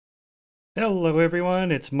Hello, everyone.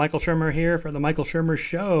 It's Michael Shermer here for The Michael Shermer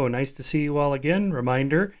Show. Nice to see you all again.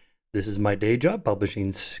 Reminder, this is my day job,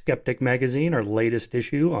 publishing Skeptic magazine, our latest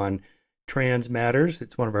issue on trans matters.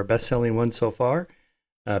 It's one of our best-selling ones so far.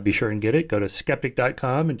 Be sure and get it. Go to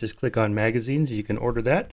skeptic.com and just click on magazines. You can order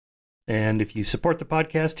that. And if you support the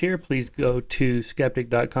podcast here, please go to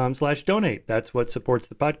skeptic.com/donate. That's what supports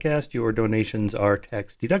the podcast. Your donations are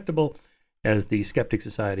tax deductible, as the Skeptic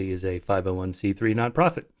Society is a 501c3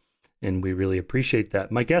 nonprofit. And we really appreciate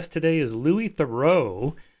that. My guest today is Louis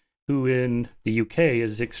Theroux, who in the UK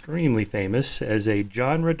is extremely famous as a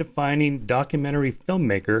genre-defining documentary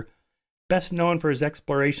filmmaker, best known for his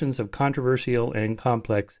explorations of controversial and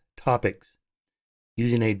complex topics.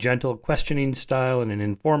 Using a gentle questioning style and an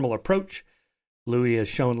informal approach, Louis has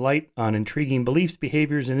shown light on intriguing beliefs,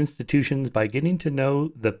 behaviors, and institutions by getting to know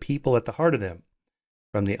the people at the heart of them.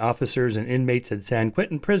 From the officers and inmates at San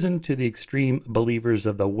Quentin prison to the extreme believers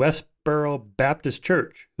of the Westboro Baptist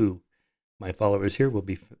Church, who my followers here will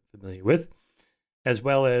be familiar with, as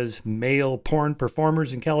well as male porn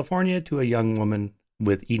performers in California to a young woman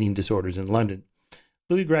with eating disorders in London.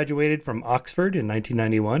 Louis graduated from Oxford in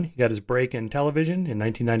 1991. He got his break in television in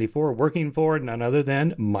 1994, working for none other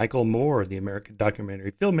than Michael Moore, the American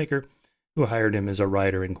documentary filmmaker, who hired him as a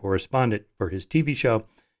writer and correspondent for his TV show,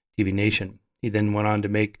 TV Nation. He then went on to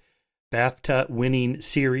make BAFTA-winning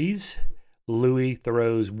series, Louis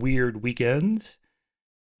Theroux's Weird Weekends,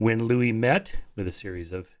 When Louis Met, with a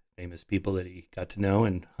series of famous people that he got to know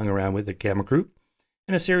and hung around with, the camera crew,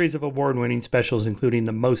 and a series of award-winning specials, including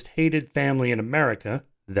The Most Hated Family in America,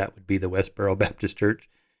 that would be the Westboro Baptist Church,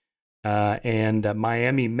 and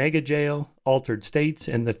Miami Mega Jail, Altered States,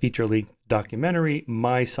 and the feature-length documentary,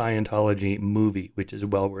 My Scientology Movie, which is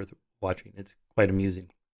well worth watching. It's quite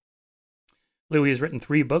amusing. Louis has written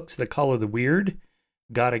 3 books, The Call of the Weird,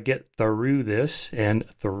 Gotta Get Through This, and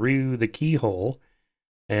Through the Keyhole,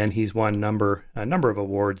 and he's won a number of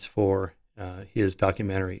awards for his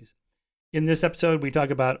documentaries. In this episode, we talk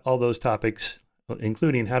about all those topics,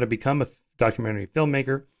 including how to become a documentary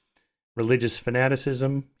filmmaker, religious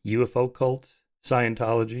fanaticism, UFO cults,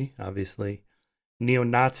 Scientology, obviously,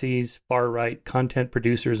 neo-Nazis, far-right content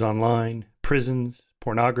producers online, prisons,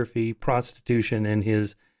 pornography, prostitution, and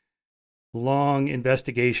his long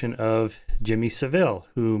investigation of Jimmy Savile,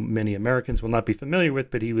 who many Americans will not be familiar with,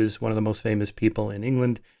 but he was one of the most famous people in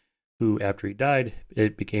England who, after he died,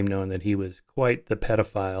 it became known that he was quite the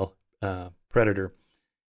pedophile predator.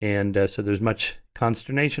 And so there's much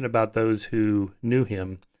consternation about those who knew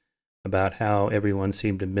him, about how everyone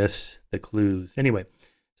seemed to miss the clues. Anyway,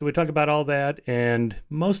 so we talk about all that, and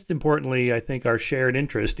most importantly, I think our shared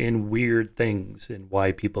interest in weird things and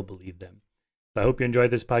why people believe them. So I hope you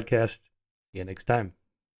enjoyed this podcast. See you next time.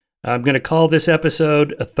 I'm going to call this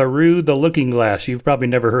episode Through the Looking Glass. You've probably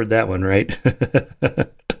never heard that one, right?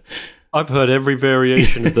 I've heard every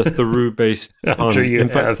variation of the Theroux-based pun. Sure you In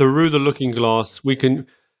fact, have. Through the Looking Glass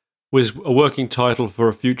was a working title for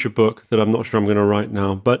a future book that I'm not sure I'm going to write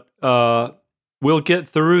now. But we'll get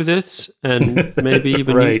through this, and maybe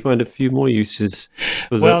even Right. you find a few more uses.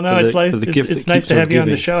 It's nice to have you on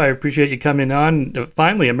the show. I appreciate you coming on.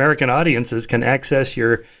 Finally, American audiences can access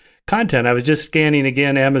your content. I was just scanning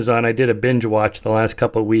again Amazon. I did a binge watch the last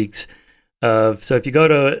couple of weeks. So if you go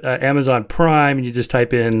to Amazon Prime and you just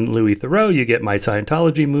type in Louis Theroux, you get My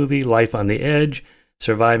Scientology Movie, Life on the Edge,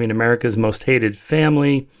 Surviving America's Most Hated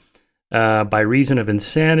Family, By Reason of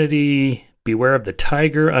Insanity, Beware of the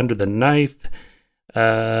Tiger, Under the Knife,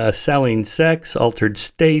 Selling Sex, Altered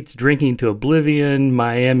States, Drinking to Oblivion,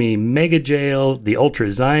 Miami Mega Jail, The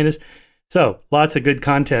Ultra Zionist. So lots of good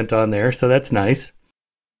content on there. So that's nice.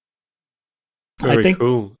 Very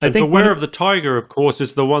cool. And Beware of the Tiger, of course,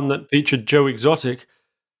 is the one that featured Joe Exotic.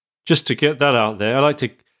 Just to get that out there, I like to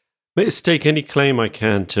stake any claim I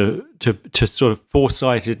can to sort of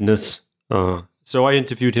foresightedness. So I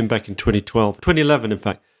interviewed him back in 2011, in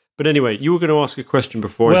fact. But anyway, you were going to ask a question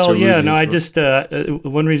before. Well, yeah, no, I just,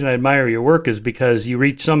 one reason I admire your work is because you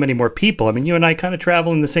reach so many more people. I mean, you and I kind of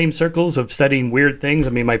travel in the same circles of studying weird things.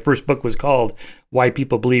 I mean, my first book was called Why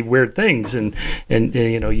People Believe Weird Things. And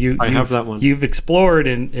you know, I have that one. You've explored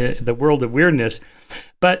in the world of weirdness.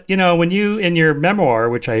 But, you know, when you, in your memoir,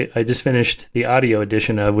 which I just finished the audio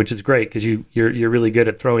edition of, which is great because you're really good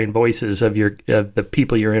at throwing voices of the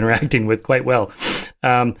people you're interacting with quite well.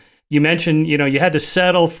 You mentioned, you know, you had to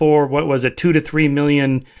settle for, what was it, 2 to 3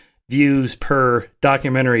 million views per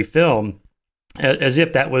documentary film, as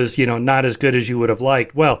if that was, you know, not as good as you would have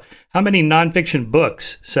liked. Well, how many nonfiction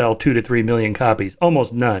books sell 2 to 3 million copies?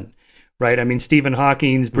 Almost none, right? I mean, Stephen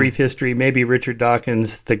Hawking's Brief History, maybe Richard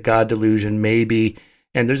Dawkins' The God Delusion, maybe,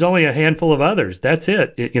 and there's only a handful of others. That's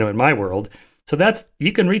it, in my world. So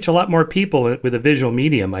you can reach a lot more people with a visual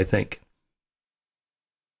medium, I think.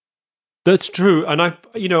 That's true. And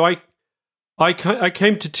I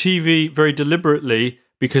came to TV very deliberately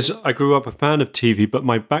because I grew up a fan of TV, but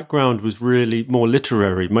my background was really more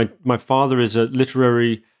literary. My father is a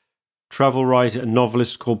literary travel writer and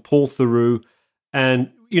novelist called Paul Theroux.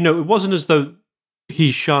 And, it wasn't as though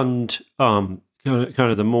he shunned kind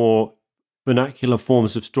of the more vernacular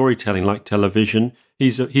forms of storytelling like television.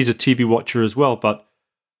 He's a TV watcher as well, but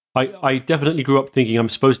I definitely grew up thinking I'm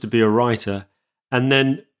supposed to be a writer. And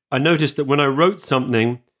then I noticed that when I wrote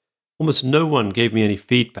something, almost no one gave me any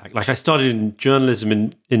feedback. Like I started in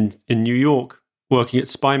journalism in New York, working at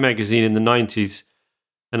Spy magazine in the 90s,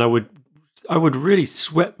 and I would really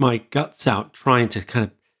sweat my guts out trying to kind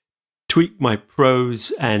of tweak my prose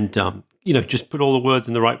and just put all the words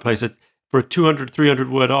in the right place. For a 200, 300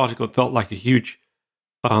 word article, it felt like a huge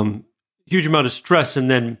amount of stress. And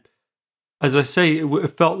then, as I say,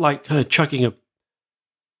 it felt like kind of chucking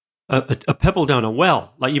a pebble down a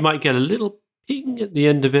well. Like you might get a little ping at the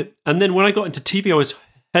end of it. And then when I got into TV, I was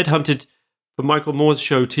headhunted for Michael Moore's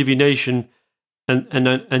show, TV Nation, and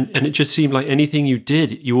it just seemed like anything you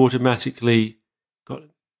did, you automatically got.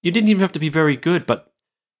 You didn't even have to be very good, but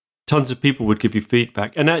tons of people would give you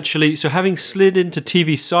feedback. And actually, so having slid into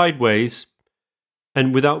TV sideways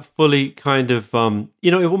and without fully kind of,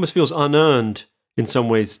 it almost feels unearned in some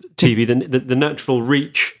ways, TV, the natural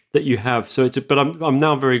reach that you have. So but I'm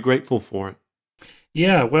now very grateful for it.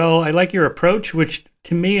 Yeah, well, I like your approach, which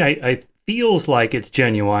to me, I feels like it's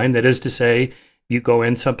genuine. That is to say, you go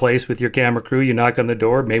in someplace with your camera crew, you knock on the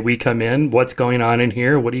door, may we come in? What's going on in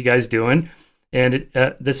here? What are you guys doing? And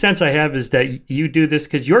the sense I have is that you do this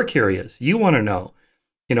because you're curious. You want to know,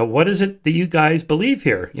 what is it that you guys believe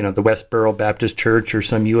here? The Westboro Baptist Church or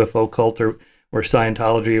some UFO cult or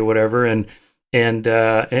Scientology or whatever. And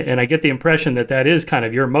I get the impression that is kind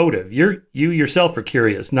of your motive. You yourself are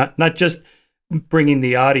curious, not just bringing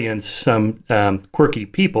the audience some quirky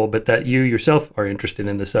people, but that you yourself are interested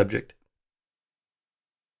in the subject.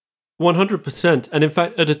 100%. And in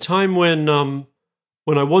fact, at a time when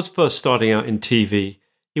I was first starting out in TV,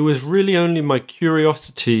 it was really only my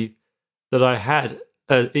curiosity that I had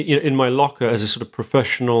in my locker as a sort of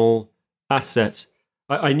professional asset.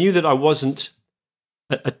 I knew that I wasn't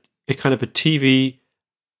a kind of a TV,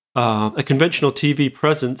 a conventional TV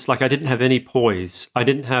presence. Like I didn't have any poise. I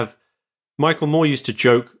didn't have. Michael Moore used to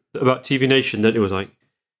joke about TV Nation that it was like,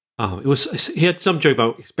 he had some joke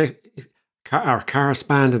about our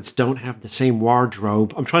correspondents don't have the same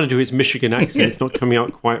wardrobe. I'm trying to do his Michigan accent. It's not coming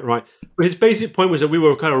out quite right. But his basic point was that we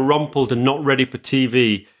were kind of rumpled and not ready for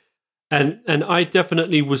TV. And I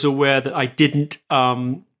definitely was aware that I didn't,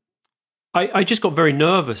 I just got very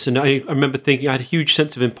nervous. And I remember thinking I had a huge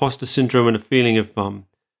sense of imposter syndrome and a feeling of, I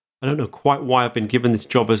don't know quite why I've been given this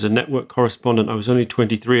job as a network correspondent. I was only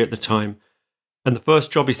 23 at the time. And the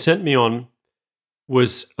first job he sent me on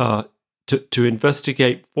was to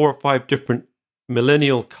investigate 4 or 5 different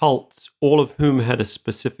millennial cults, all of whom had a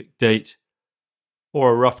specific date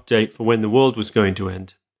or a rough date for when the world was going to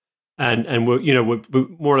end. And we're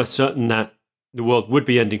more or less certain that the world would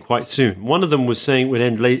be ending quite soon. One of them was saying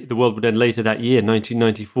the world would end later that year,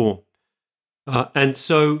 1994. And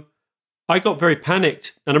so I got very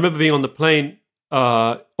panicked. And I remember being on the plane,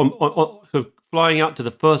 flying out to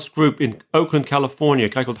the first group in Oakland, California, a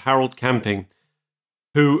guy called Harold Camping,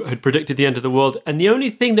 who had predicted the end of the world. And the only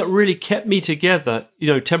thing that really kept me together,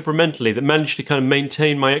 temperamentally, that managed to kind of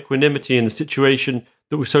maintain my equanimity in the situation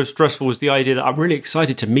that was so stressful was the idea that I'm really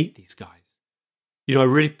excited to meet these guys. I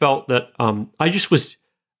really felt that I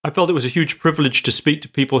felt it was a huge privilege to speak to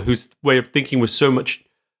people whose way of thinking was so much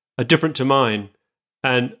different to mine,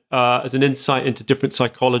 and as an insight into different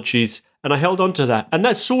psychologies. And I held on to that. And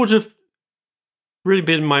that's sort of really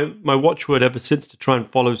been my watchword ever since, to try and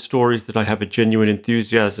follow stories that I have a genuine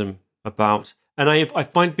enthusiasm about. And I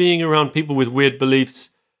find being around people with weird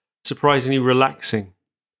beliefs surprisingly relaxing.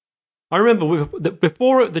 I remember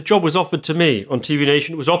before the job was offered to me on TV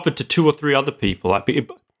Nation, it was offered to 2 or 3 other people.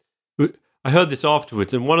 I heard this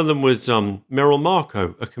afterwards, and one of them was Meryl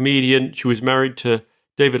Marco, a comedian. She was married to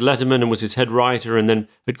David Letterman and was his head writer, and then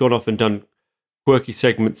had gone off and done quirky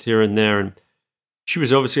segments here and there. And she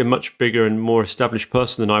was obviously a much bigger and more established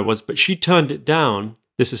person than I was, but she turned it down,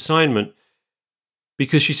 this assignment,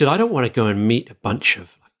 because she said, I don't want to go and meet a bunch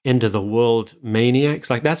of end of the world maniacs.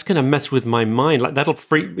 Like, that's going to mess with my mind. Like, that'll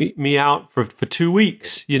freak me out for 2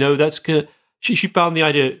 weeks. That's going to, she found the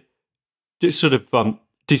idea to sort of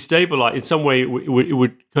destabilize in some way. It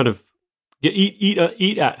would kind of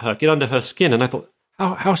eat at her, get under her skin. And I thought,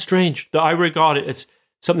 how strange that I regard it as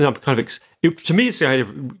something I'm kind of to me, it's the idea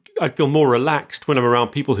of, I feel more relaxed when I'm around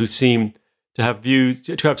people who seem to have views,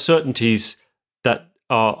 to have certainties that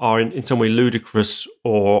are in some way ludicrous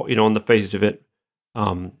or, you know, on the face of it,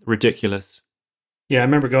 ridiculous. Yeah, I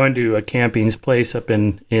remember going to a camping's place up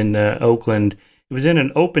in Oakland. It was in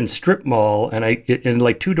an open strip mall, and and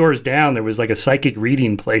like 2 doors down, there was like a psychic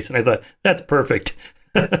reading place, and I thought, that's perfect.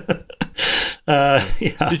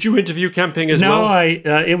 Yeah. Did you interview camping as well? No, I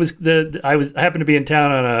happened to be in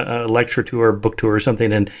town on a lecture tour, book tour or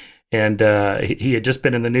something, and he had just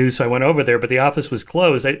been in the news, so I went over there, but the office was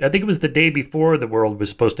closed. I think it was the day before the world was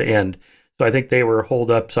supposed to end, so I think they were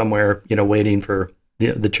holed up somewhere, you know, waiting for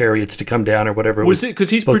the chariots to come down or whatever. Was it because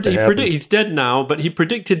he's dead now? But he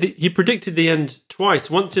predicted the end twice.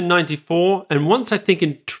 Once in '94 and once I think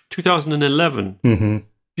in 2011. Mm-hmm.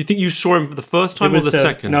 Do you think you saw him for the first time or the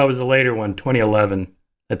second? No, it was the later one, 2011.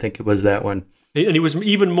 I think it was that one. And he was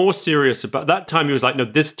even more serious about that time. He was like, no,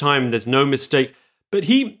 this time there's no mistake. But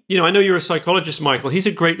he, you know, I know you're a psychologist, Michael. He's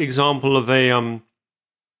a great example of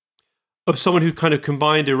someone who kind of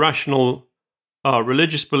combined irrational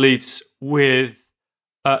religious beliefs with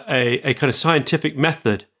a kind of scientific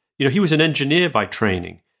method. You know, he was an engineer by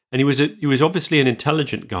training, and he was obviously an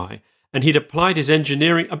intelligent guy, and he'd applied his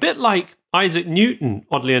engineering a bit like Isaac Newton,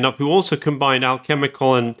 oddly enough, who also combined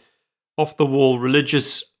alchemical and off-the-wall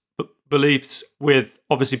religious beliefs with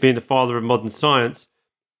obviously being the father of modern science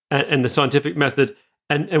and the scientific method.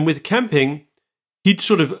 And with camping, he'd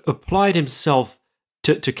sort of applied himself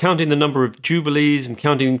to counting the number of jubilees and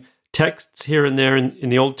counting texts here and there in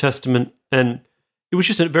the Old Testament. And it was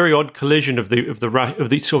just a very odd collision of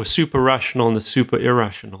the sort of super rational and the super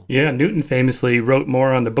irrational. Yeah, Newton famously wrote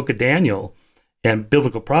more on the Book of Daniel and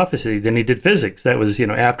biblical prophecy than he did physics. That was, you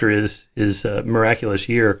know, after his miraculous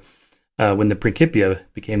year when the Principia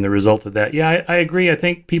became the result of that. Yeah, I agree. I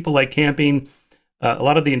think people like camping, a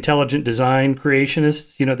lot of the intelligent design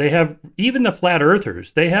creationists, you know, they have, even the flat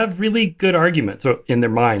earthers, they have really good arguments. So in their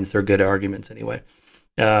minds, they're good arguments anyway.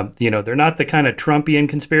 You know, they're not the kind of Trumpian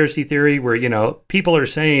conspiracy theory where, you know, people are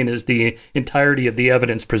saying is the entirety of the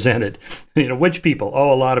evidence presented. You know, which people?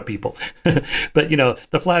 Oh, a lot of people. But, you know,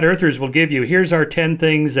 the flat earthers will give you, here's our 10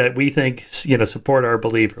 things that we think, you know, support our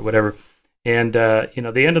belief or whatever. And, you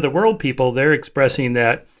know, the end of the world people, they're expressing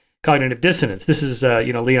that cognitive dissonance. This is,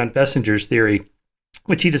 you know, Leon Fessinger's theory,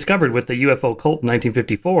 which he discovered with the UFO cult in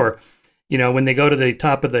 1954. You know, when they go to the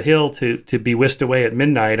top of the hill to be whisked away at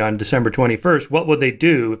midnight on December 21st, what would they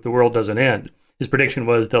do if the world doesn't end? His prediction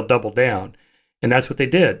was they'll double down. And that's what they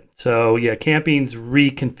did. So, yeah, camping's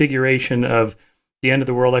reconfiguration of the end of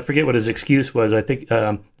the world, I forget what his excuse was. I think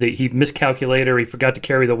he miscalculated, or he forgot to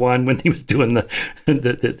carry the one when he was doing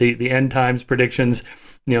the end times predictions,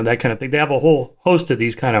 you know, that kind of thing. They have a whole host of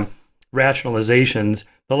these kind of rationalizations.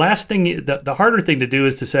 The last thing, the harder thing to do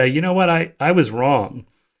is to say, you know what, I was wrong.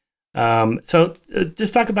 So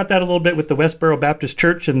just talk about that a little bit with the Westboro Baptist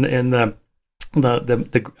Church and the I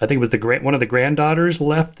think it was one of the granddaughters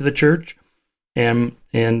left the church, and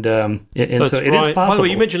so it is possible. By the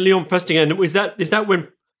way, you mentioned Leon Festinger.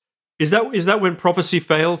 Is that when prophecy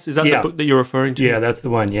fails? Is that the book that you're referring to? Yeah, that's the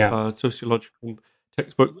one. Yeah, sociological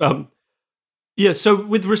textbook. Yeah. So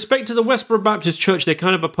with respect to the Westboro Baptist Church, they're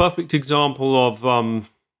kind of a perfect example of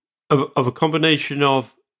a combination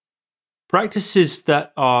of practices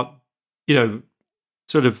that are, you know,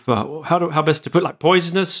 sort of how best to put it, like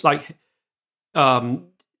poisonous, like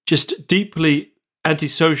just deeply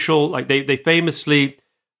antisocial. Like they famously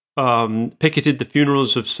picketed the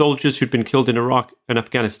funerals of soldiers who'd been killed in Iraq and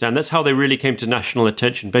Afghanistan. That's how they really came to national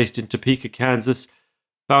attention. Based in Topeka, Kansas,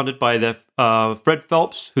 founded by their Fred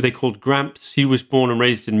Phelps, who they called Gramps. He was born and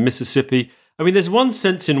raised in Mississippi. I mean, there's one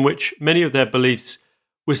sense in which many of their beliefs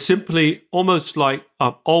were simply almost like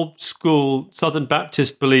old school Southern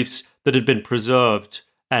Baptist beliefs that had been preserved.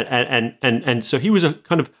 And so he was a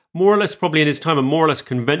kind of more or less, probably in his time, a more or less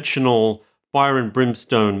conventional fire and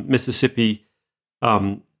brimstone Mississippi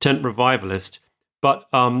tent revivalist. But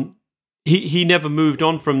he never moved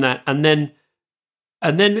on from that. And then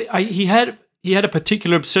he had a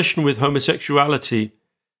particular obsession with homosexuality.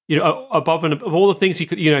 You know, above all the things he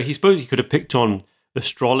could, you know, he could have picked on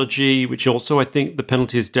astrology, which also I think the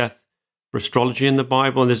penalty is death for astrology in the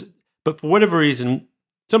Bible. But for whatever reason,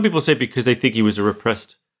 some people say because they think he was a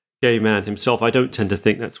repressed gay man himself. I don't tend to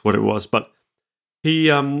think that's what it was. But he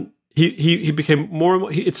became more and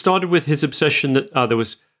more. It started with his obsession that there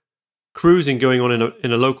was cruising going on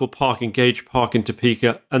in a local park, Engage Park in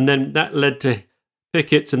Topeka, and then that led to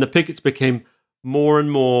pickets, and the pickets became more and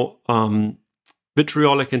more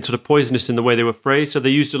vitriolic and sort of poisonous in the way they were phrased. So they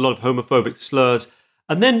used a lot of homophobic slurs.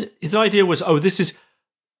 And then his idea was, this is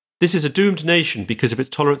this is a doomed nation because of its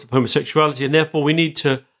tolerance of homosexuality, and therefore we need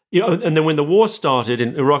to, and then when the war started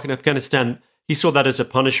in Iraq and Afghanistan, he saw that as a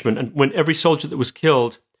punishment. And when every soldier that was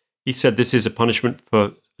killed, he said, this is a punishment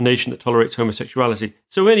for a nation that tolerates homosexuality.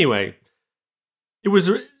 So anyway, it was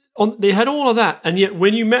they had all of that. And yet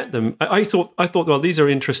when you met them, I thought, well, these are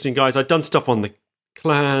interesting guys. I'd done stuff on the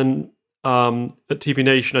Klan at TV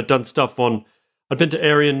Nation. I'd been to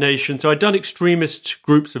Aryan Nation. So I'd done extremist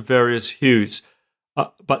groups of various hues.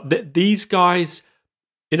 But these guys,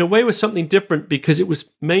 in a way, were something different because it was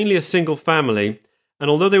mainly a single family. And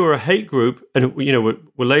although they were a hate group and were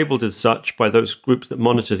labeled as such by those groups that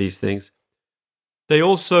monitor these things, they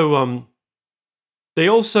also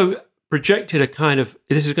projected a kind of,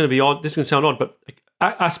 this is going to be odd, this is going to sound odd, but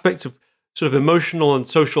aspects of sort of emotional and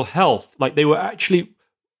social health. Like they were actually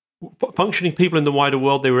functioning people in the wider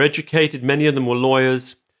world. They were educated. Many of them were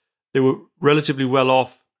lawyers. They were relatively well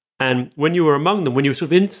off. And when you were among them, when you were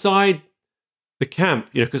sort of inside the camp,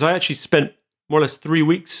 because I actually spent more or less 3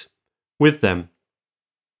 weeks with them,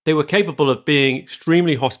 they were capable of being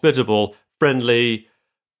extremely hospitable, friendly,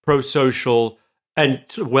 pro-social, and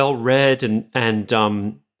sort of well-read.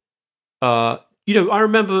 I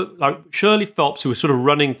remember like Shirley Phelps, who was sort of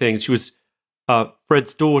running things. She was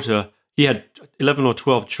Fred's daughter. He had 11 or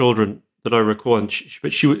 12 children that I recall,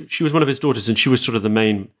 but she was one of his daughters, and she was sort of the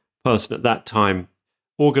main person at that time,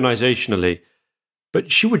 organizationally. But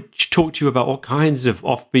she would talk to you about all kinds of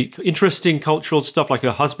offbeat, interesting cultural stuff. Like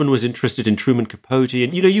her husband was interested in Truman Capote.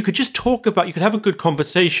 And, you could just talk about, you could have a good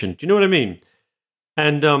conversation. Do you know what I mean?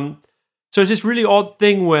 And so it's this really odd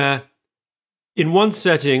thing where in one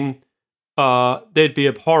setting, they'd be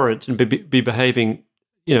abhorrent and be behaving,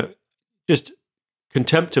 just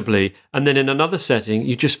contemptibly. And then in another setting,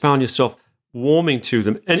 you just found yourself warming to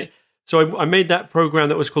them. And so I made that program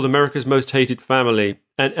that was called America's Most Hated Family.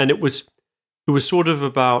 And it was sort of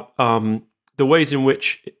about the ways in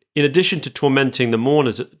which, in addition to tormenting the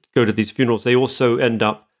mourners that go to these funerals, they also end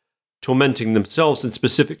up tormenting themselves and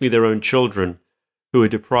specifically their own children who are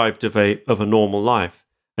deprived of a normal life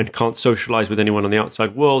and can't socialize with anyone on the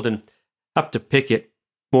outside world and have to pick it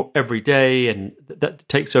more every day, and that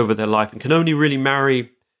takes over their life and can only really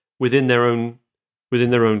marry within their own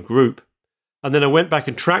group. And then I went back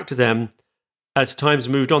and tracked them as times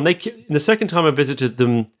moved on. The second time I visited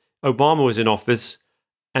them, Obama was in office,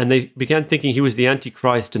 and they began thinking he was the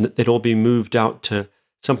Antichrist and that they'd all be moved out to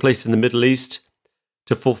someplace in the Middle East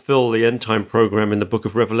to fulfill the end time program in the book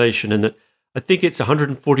of Revelation. And that I think it's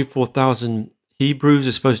 144,000 Hebrews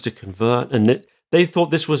are supposed to convert. And they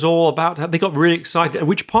thought this was all about, they got really excited,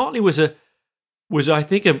 which partly was I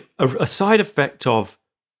think, a side effect of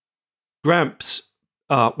Gramps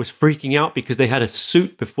was freaking out because they had a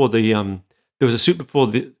suit before there was a suit before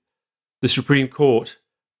the Supreme Court,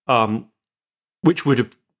 which would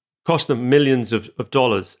have cost them millions of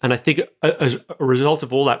dollars. And I think as a result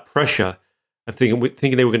of all that pressure, and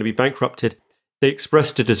thinking they were going to be bankrupted, they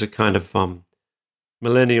expressed it as a kind of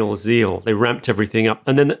millennial zeal. They ramped everything up.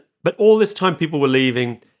 And then, but all this time people were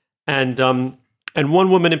leaving. And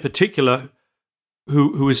one woman in particular,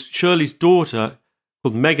 who was Shirley's daughter,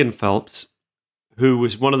 called Megan Phelps, who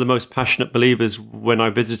was one of the most passionate believers when I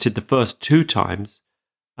visited the first 2 times.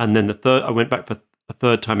 And then I went back for a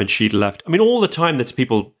 3rd time and she'd left. I mean, all the time there's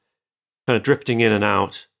people kind of drifting in and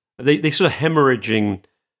out. They sort of hemorrhaging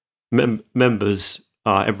members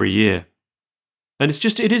every year. And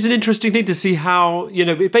it is an interesting thing to see how,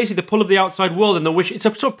 basically the pull of the outside world and the wish, it's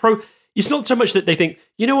a sort of it's not so much that they think,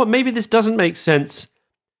 you know what, maybe this doesn't make sense.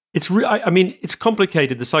 It's it's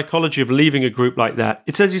complicated, the psychology of leaving a group like that.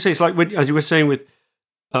 It's, as you say, it's like, as you were saying with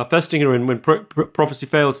Festinger and when prophecy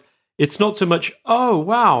fails, it's not so much, oh,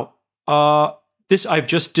 wow, I've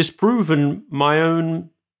just disproven my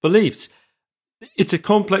own beliefs. It's a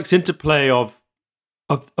complex interplay of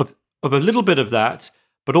a little bit of that,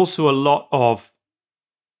 but also a lot of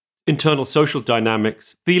internal social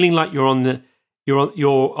dynamics, feeling like you're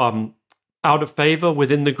out of favor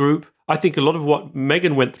within the group. I think a lot of what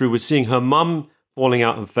Megan went through was seeing her mum falling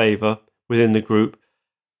out of favor within the group,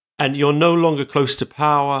 and you're no longer close to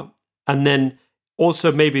power, and then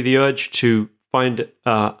also maybe the urge to find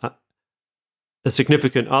a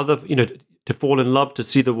significant other, to fall in love, to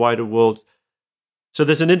see the wider world. So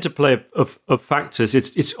there's an interplay of factors.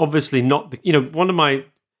 It's obviously not, one of my,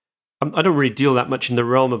 I don't really deal that much in the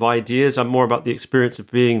realm of ideas. I'm more about the experience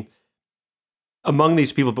of being among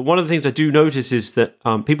these people. But one of the things I do notice is that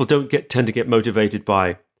people don't tend to get motivated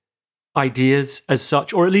by ideas as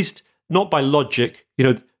such, or at least not by logic.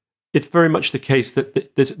 It's very much the case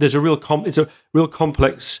that there's a real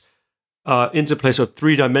complex interplay of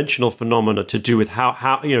three-dimensional phenomena to do with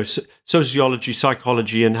how sociology,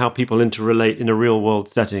 psychology, and how people interrelate in a real-world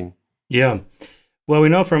setting. Yeah. Well, we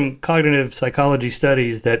know from cognitive psychology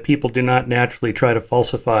studies that people do not naturally try to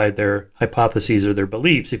falsify their hypotheses or their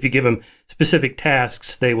beliefs. If you give them specific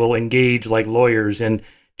tasks, they will engage like lawyers in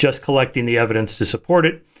just collecting the evidence to support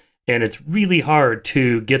it. And it's really hard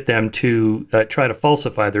to get them to try to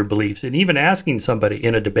falsify their beliefs. And even asking somebody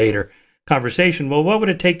in a debate or conversation, well, what would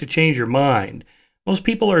it take to change your mind? Most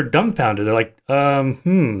people are dumbfounded. They're like,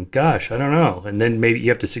 gosh, I don't know. And then maybe you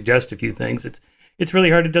have to suggest a few things. It's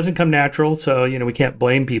really hard. It doesn't come natural, so we can't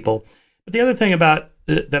blame people. But the other thing about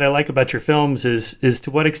that I like about your films is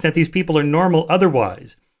to what extent these people are normal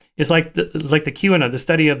otherwise. It's like the QAnon, the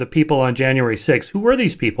study of the people on January 6th. Who were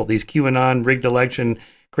these people? These QAnon rigged election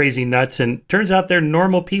crazy nuts. And turns out they're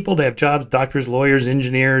normal people. They have jobs: doctors, lawyers,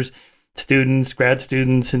 engineers, students, grad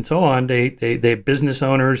students, and so on. They have business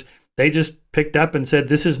owners. They just picked up and said,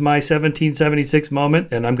 this is my 1776 moment,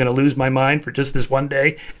 and I'm going to lose my mind for just this one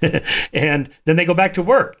day. And then they go back to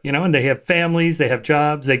work, and they have families, they have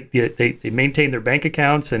jobs, they maintain their bank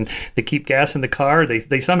accounts, and they keep gas in the car.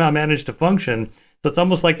 They somehow manage to function. So it's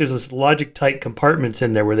almost like there's this logic-tight compartments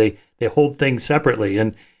in there where they hold things separately.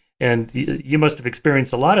 And you must have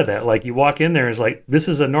experienced a lot of that. Like you walk in there and it's like, this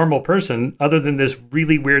is a normal person other than this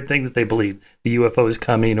really weird thing that they believe, the UFO is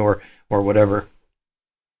coming or whatever.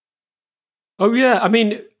 Oh, yeah. I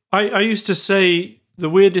mean, I used to say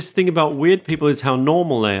the weirdest thing about weird people is how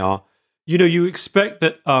normal they are. You expect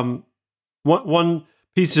that one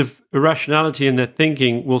piece of irrationality in their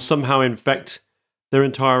thinking will somehow infect their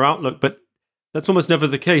entire outlook, but that's almost never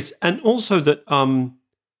the case. And also that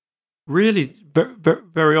really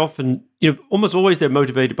very often, almost always they're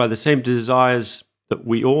motivated by the same desires that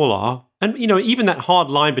we all are. And, even that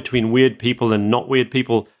hard line between weird people and not weird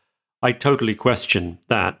people, I totally question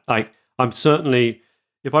that. I'm certainly,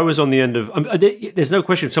 if I was on the end of, there's no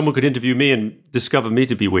question someone could interview me and discover me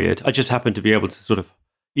to be weird. I just happen to be able to sort of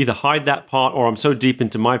either hide that part, or I'm so deep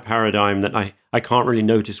into my paradigm that I can't really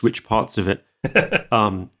notice which parts of it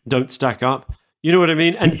don't stack up. You know what I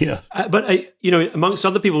mean? And yeah. But amongst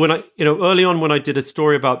other people, when early on when I did a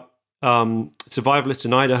story about survivalists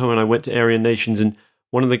in Idaho, and I went to Aryan Nations, and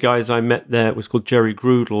one of the guys I met there was called Jerry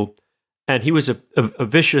Grudel. And he was a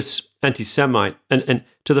vicious anti-Semite, and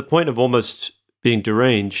to the point of almost being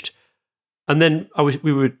deranged. And then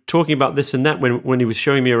we were talking about this and that when he was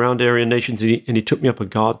showing me around Aryan Nations, and he took me up a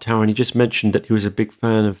guard tower, and he just mentioned that he was a big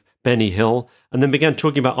fan of Benny Hill, and then began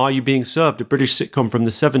talking about Are You Being Served, a British sitcom from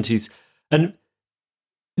the 70s. And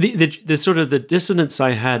the sort of the dissonance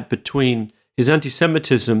I had between his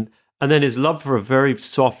anti-Semitism and then his love for a very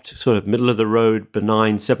soft, sort of middle-of-the-road,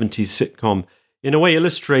 benign 70s sitcom, in a way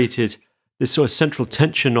illustrated this sort of central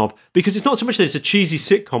tension of, because it's not so much that it's a cheesy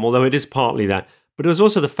sitcom, although it is partly that, but it was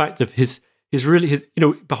also the fact of his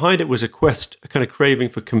behind it was a quest, a kind of craving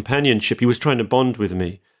for companionship. He was trying to bond with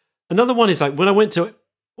me. Another one is like when I went to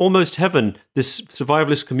Almost Heaven, this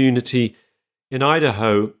survivalist community in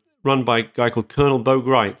Idaho, run by a guy called Colonel Bo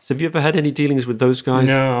Greitz. Have you ever had any dealings with those guys?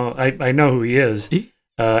 No, I know who he is.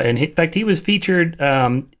 And in fact, he was featured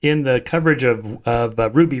in the coverage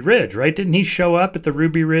of Ruby Ridge, right? Didn't he show up at the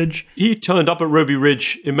Ruby Ridge? He turned up at Ruby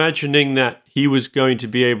Ridge imagining that he was going to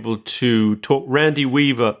be able to talk Randy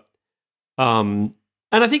Weaver. And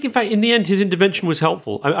I think, in fact, in the end, his intervention was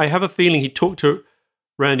helpful. I have a feeling he talked to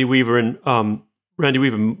Randy Weaver, and Randy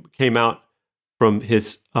Weaver came out from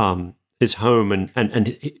his home, and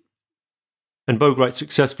Bo Greitz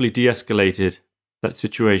successfully de-escalated that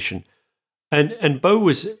situation. And Bo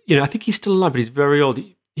was, I think he's still alive, but he's very old.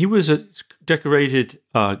 He was a decorated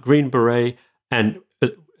Green Beret, and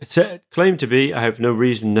claimed to be, I have no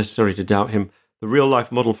reason necessary to doubt him, the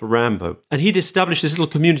real-life model for Rambo. And he'd established this little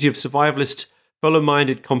community of survivalist,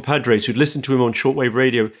 fellow-minded compadres who'd listened to him on shortwave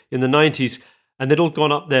radio in the 90s, and they'd all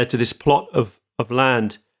gone up there to this plot of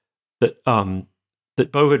land that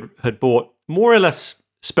Bo had bought, more or less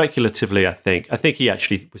speculatively, I think. I think he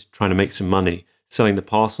actually was trying to make some money selling the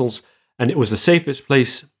parcels. And it was the safest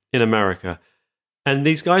place in America. And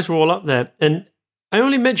these guys were all up there. And I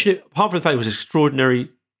only mention it, apart from the fact it was an extraordinary,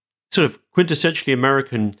 sort of quintessentially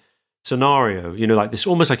American scenario, like this,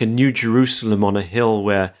 almost like a New Jerusalem on a hill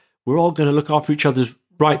where we're all going to look after each other's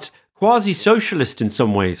rights. Quasi-socialist in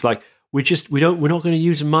some ways. Like, we're not going to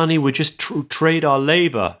use money. We're just trade our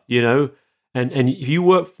labor, And if you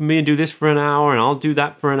work for me and do this for an hour, and I'll do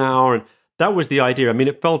that for an hour, and that was the idea. I mean,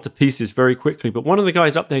 it fell to pieces very quickly. But one of the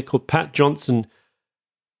guys up there called Pat Johnson,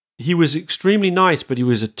 he was extremely nice, but he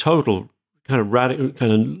was a total kind of radical,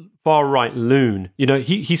 kind of far-right loon.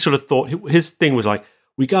 He sort of thought, his thing was like,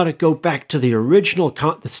 we got to go back to the original,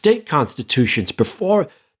 the state constitutions before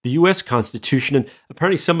the U.S. Constitution. And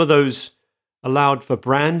apparently some of those allowed for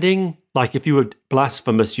branding. Like if you were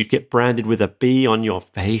blasphemous, you'd get branded with a B on your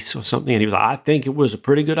face or something. And he was like, I think it was a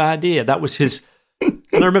pretty good idea. That was his. And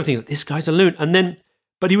I remember thinking, this guy's a loon. And then,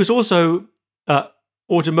 but he was also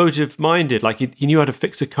automotive minded. Like he knew how to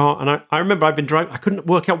fix a car. And I remember I've been driving, I couldn't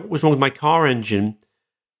work out what was wrong with my car engine.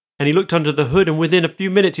 And he looked under the hood, and within a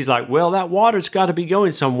few minutes, he's like, well, that water's got to be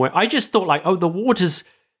going somewhere. I just thought like, oh, the water's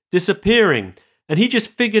disappearing. And he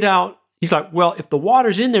just figured out, he's like, well, if the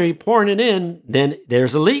water's in there, you're pouring it in, then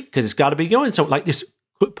there's a leak because it's got to be going somewhere. Like this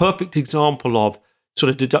perfect example of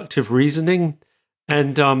sort of deductive reasoning.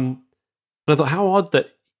 And I thought, how odd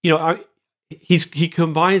that, he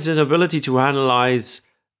combines an ability to analyze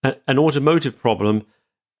an automotive problem,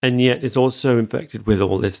 and yet is also infected with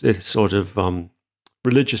all this sort of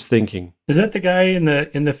religious thinking. Is that the guy in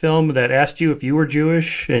the film that asked you if you were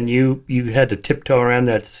Jewish and you had to tiptoe around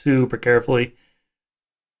that super carefully?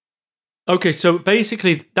 Okay, so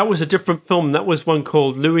basically that was a different film. That was one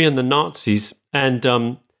called Louis and the Nazis, and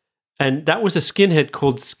that was a skinhead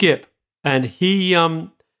called Skip, and he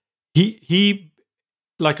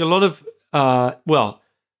like a lot of I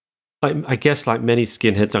guess like many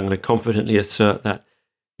skinheads, I'm going to confidently assert that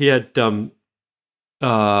he had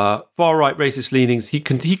far-right racist leanings.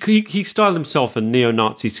 He styled himself a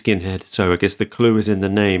neo-Nazi skinhead, so I guess the clue is in the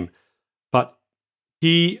name. But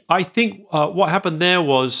I think what happened there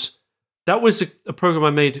was, that was a program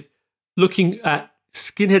I made looking at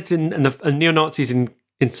skinheads and neo-Nazis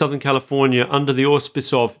in Southern California under the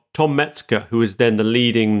auspice of Tom Metzger, who was then the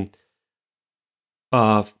leading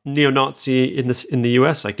neo-Nazi in the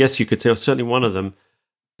US, I guess you could say, or certainly one of them.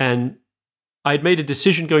 And I'd made a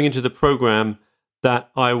decision going into the program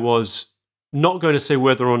that I was not going to say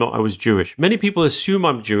whether or not I was Jewish. Many people assume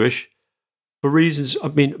I'm Jewish for reasons, I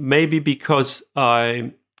mean, maybe because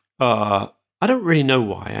I don't really know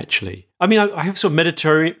why, actually. I mean, I have some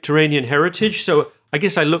Mediterranean heritage, so I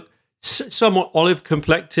guess I look somewhat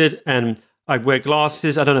olive-complected, and I wear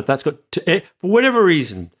glasses. I don't know if that's got for whatever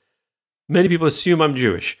reason, many people assume I'm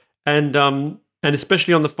Jewish, and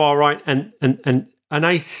especially on the far right, and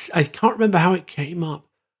I can't remember how it came up.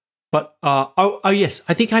 But yes,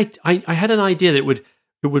 I think I had an idea that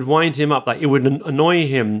it would wind him up, like it would annoy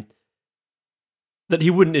him, that he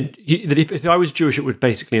wouldn't, that if I was Jewish, it would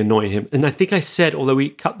basically annoy him. And I think I said, although we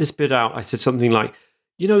cut this bit out, I said something like,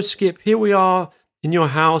 Skip, here we are in your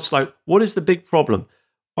house, like, what is the big problem?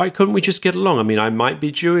 Why couldn't we just get along? I mean, I might be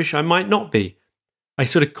Jewish, I might not be. I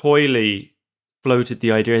sort of coyly floated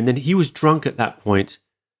the idea, and then he was drunk at that point,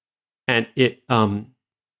 and it,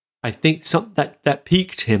 I think that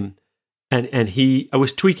piqued him. And I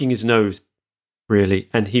was tweaking his nose, really,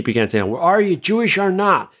 and he began saying, well, are you Jewish or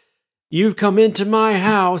not? You've come into my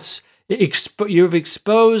house, you've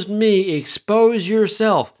exposed me, expose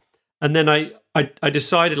yourself. And then I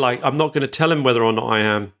decided, like, I'm not going to tell him whether or not I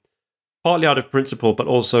am, partly out of principle, but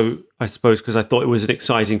also, I suppose, because I thought it was an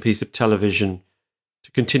exciting piece of television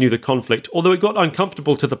to continue the conflict. Although it got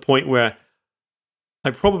uncomfortable to the point where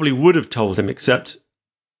I probably would have told him, except,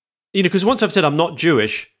 because once I've said I'm not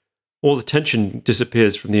Jewish, all the tension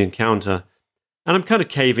disappears from the encounter, and I'm kind of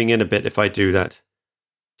caving in a bit if I do that.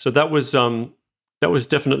 So that was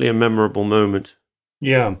definitely a memorable moment.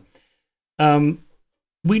 Yeah,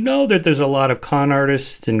 we know that there's a lot of con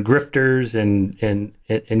artists and grifters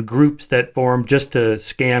and groups that form just to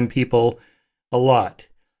scam people a lot.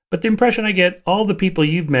 But the impression I get, all the people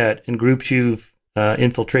you've met and groups you've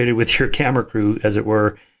infiltrated with your camera crew, as it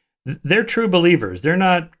were, they're true believers. They're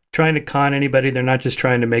not trying to con anybody. They're not just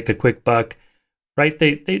trying to make a quick buck, right?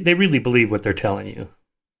 They really believe what they're telling you.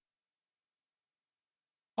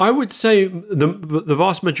 I would say the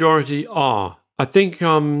vast majority are. I think,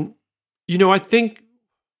 I think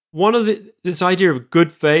one of this idea of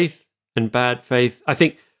good faith and bad faith, I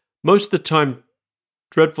think most of the time,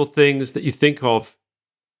 dreadful things that you think of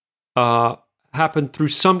happen through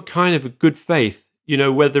some kind of a good faith.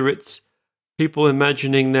 Whether it's people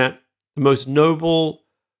imagining that the most noble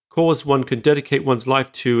cause one can dedicate one's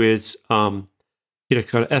life to is, kind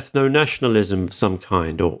of ethno-nationalism of some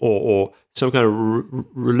kind, or some kind of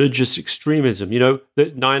religious extremism. The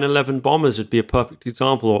 9/11 bombers would be a perfect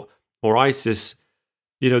example, or ISIS.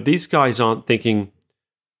 These guys aren't thinking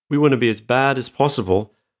we want to be as bad as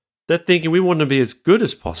possible. They're thinking we want to be as good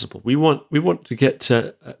as possible. We want to get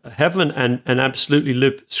to heaven and absolutely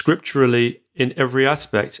live scripturally in every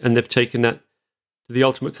aspect, and they've taken that to the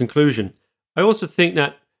ultimate conclusion. I also think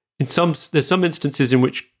that there's some instances in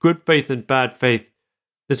which good faith and bad faith,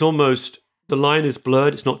 there's almost, the line is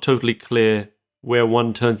blurred. It's not totally clear where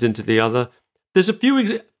one turns into the other. there's a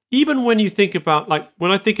few, even when you think about, like,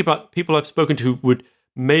 when I think about people I've spoken to who would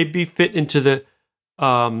maybe fit into the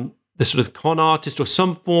sort of con artist or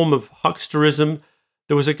some form of hucksterism.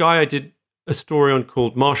 There was a guy I did a story on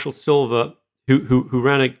called Marshall Silver, who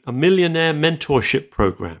ran a millionaire mentorship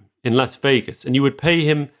program in Las Vegas, and you would pay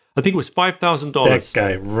him, I think it was $5,000. That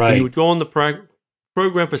guy, right? And you would go on the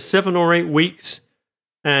program for 7 or 8 weeks,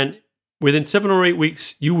 and within 7 or 8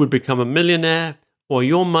 weeks, you would become a millionaire or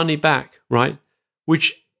your money back, right?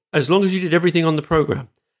 Which, as long as you did everything on the program.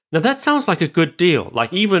 Now that sounds like a good deal.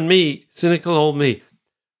 Like, even me, cynical old me,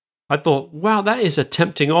 I thought, wow, that is a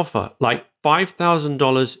tempting offer. Like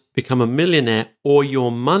 $5,000, become a millionaire or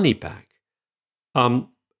your money back. And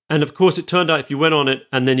of course, it turned out if you went on it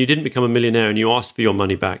and then you didn't become a millionaire and you asked for your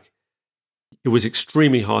money back, it was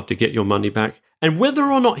extremely hard to get your money back. And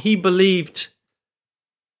whether or not he really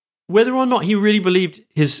believed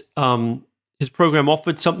his program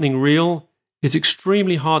offered something real is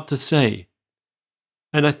extremely hard to say.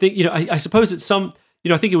 And I think, I suppose it's I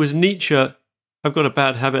think it was Nietzsche. I've got a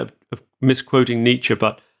bad habit of misquoting Nietzsche,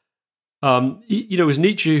 but it was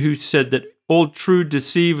Nietzsche who said that all true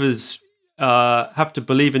deceivers have to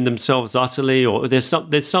believe in themselves utterly, or there's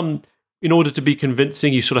some in order to be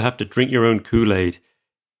convincing, you sort of have to drink your own Kool-Aid.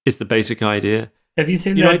 Is the basic idea. Have you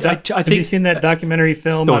seen that? Have you seen that documentary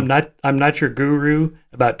film? I'm not your guru,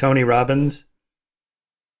 about Tony Robbins.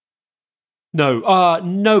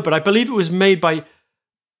 No, but I believe it was made by.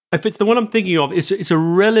 If it's the one I'm thinking of, it's a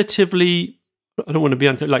relatively. I don't want to be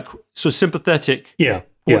like sort of sympathetic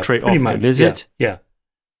portrait of him, is it? Yeah.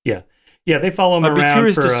 They follow him around. I'd be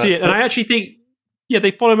curious to see it, and I actually think,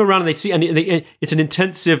 they follow him around and they see, and it's an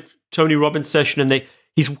intensive Tony Robbins session, and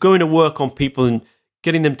he's going to work on people and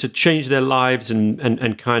getting them to change their lives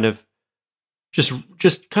and kind of just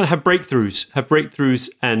kind of have breakthroughs,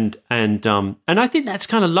 and I think that's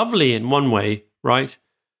kind of lovely in one way, right?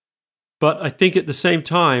 But I think at the same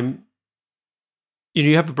time,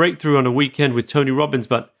 you have a breakthrough on a weekend with Tony Robbins,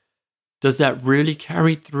 but does that really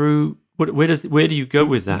carry through? Where do you go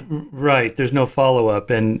with that? Right. There's no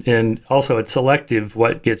follow-up. And also it's selective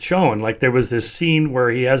what gets shown. Like, there was this scene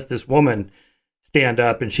where he has this woman stand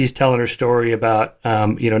up and she's telling her story about,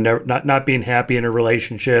 not being happy in a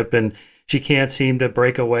relationship, and she can't seem to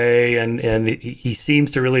break away. And he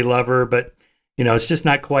seems to really love her, but, it's just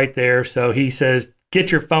not quite there. So he says,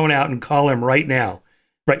 get your phone out and call him right now.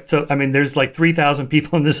 Right. So, I mean, there's like 3,000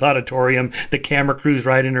 people in this auditorium. The camera crew's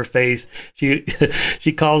right in her face. She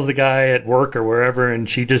calls the guy at work or wherever, and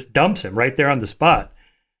she just dumps him right there on the spot.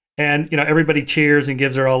 And, everybody cheers and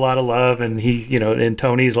gives her a lot of love. And and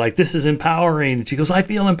Tony's like, this is empowering. And she goes, I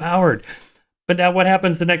feel empowered. But now what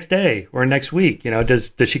happens the next day or next week?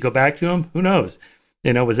 Does she go back to him? Who knows?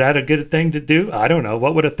 Was that a good thing to do? I don't know.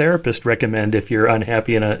 What would a therapist recommend if you're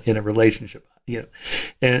unhappy in a relationship?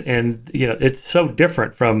 And it's so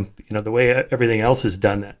different from the way everything else is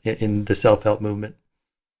done in the self-help movement.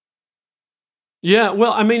 Yeah,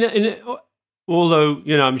 well, I mean, although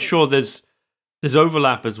I'm sure there's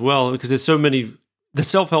overlap as well, because there's so many. The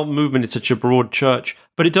self-help movement is such a broad church,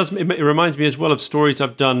 but it reminds me as well of stories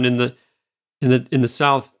I've done in the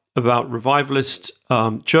South about revivalist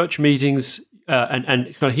church meetings. And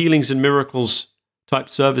kind of healings and miracles type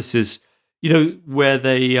services, where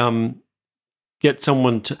they get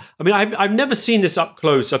someone to. I mean, I've never seen this up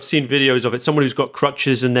close. I've seen videos of it. Someone who's got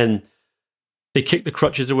crutches, and then they kick the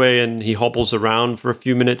crutches away, and he hobbles around for a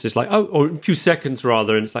few minutes. It's like, or a few seconds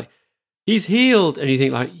rather, and it's like, he's healed, and you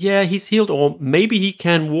think like, yeah, he's healed, or maybe he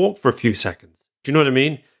can walk for a few seconds. Do you know what I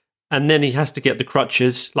mean? And then he has to get the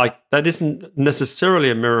crutches. Like, that isn't necessarily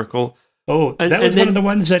a miracle. Oh, that was one of the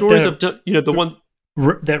ones that the one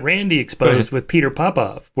that Randy exposed with Peter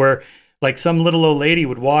Popoff, where like some little old lady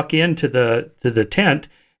would walk into the tent,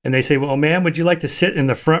 and they say, "Well, ma'am, would you like to sit in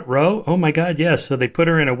the front row?" Oh my God, yes. So they put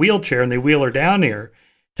her in a wheelchair and they wheel her down here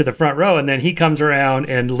to the front row, and then he comes around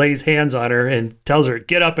and lays hands on her and tells her,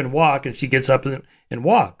 "Get up and walk," and she gets up and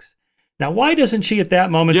walks. Now, why doesn't she at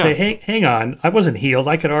that moment say, "Hey, hang on, I wasn't healed.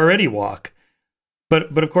 I could already walk"?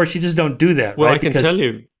 But of course, you just don't do that. Well, right? I can tell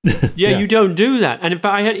you. Yeah, you don't do that. And in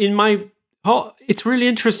fact, I had in my it's really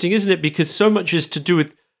interesting, isn't it? Because so much is to do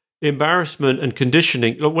with embarrassment and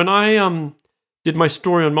conditioning. Look, when I did my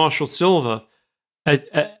story on Marshall Silver,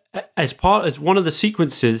 as one of the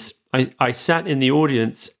sequences, I sat in the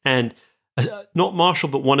audience, and not Marshall,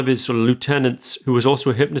 but one of his sort of lieutenants, who was also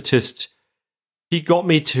a hypnotist, he got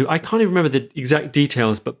me to. I can't even remember the exact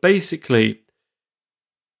details, but basically,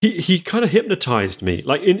 he kind of hypnotized me.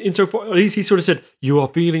 Like insofar, at least he sort of said, "You are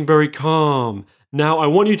feeling very calm. Now I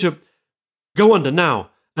want you to go under now."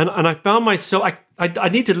 And I found myself, I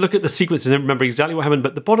need to look at the sequence and remember exactly what happened.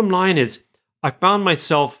 But the bottom line is, I found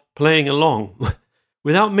myself playing along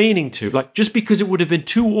without meaning to, like, just because it would have been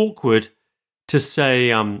too awkward to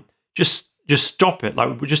say, just stop it.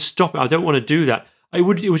 Like, just stop it. I don't want to do that. It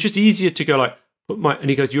was just easier to go like, and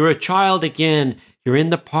he goes, "You're a child again. You're in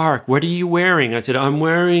the park. What are you wearing?" I said, "I'm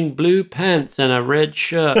wearing blue pants and a red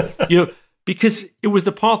shirt." Because it was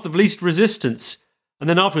the path of least resistance. And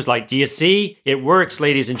then afterwards, like, "Do you see? It works,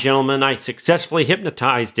 ladies and gentlemen. I successfully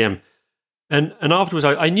hypnotized him." And afterwards,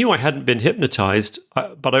 I knew I hadn't been hypnotized,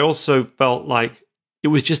 but I also felt like it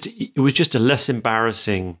was just a less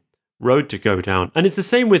embarrassing road to go down. And it's the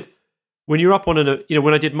same with when you're up on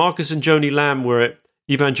when I did Marcus and Joni Lamb, we're an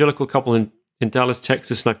evangelical couple in Dallas,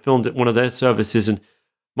 Texas, and I filmed at one of their services. And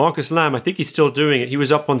Marcus Lamb, I think he's still doing it. He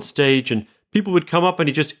was up on stage, and people would come up, and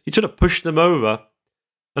he sort of pushed them over,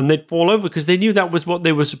 and they'd fall over because they knew that was what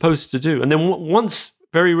they were supposed to do. And then once,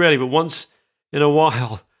 very rarely, but once in a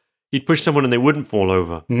while, he'd push someone and they wouldn't fall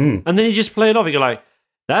over. And then he'd just play it off. He'd go like,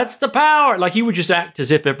 "That's the power." Like, he would just act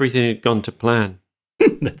as if everything had gone to plan.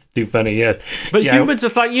 That's too funny, yes. But humans are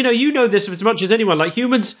like, you know this as much as anyone. Like,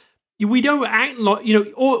 humans, we don't act like,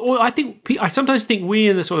 or I sometimes think we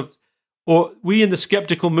in the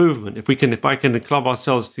skeptical movement, if I can club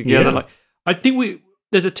ourselves together, like, I think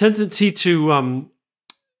there's a tendency to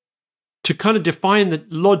kind of define the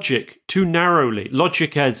logic too narrowly.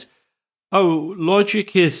 Logic is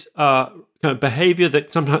kind of behavior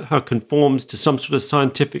that somehow conforms to some sort of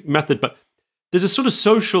scientific method, but there's a sort of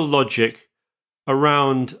social logic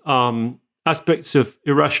around aspects of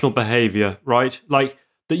irrational behavior, right? Like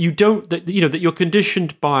that you're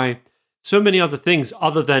conditioned by so many other things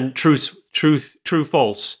other than true,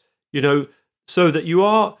 false, so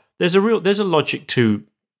that there's a logic to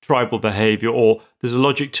tribal behavior, or there's a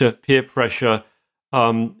logic to peer pressure,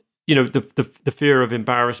 the fear of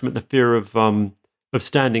embarrassment, the fear of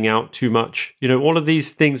standing out too much. All of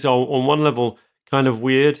these things are on one level kind of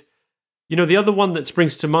weird. The other one that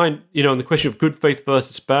springs to mind, on the question of good faith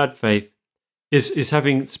versus bad faith, is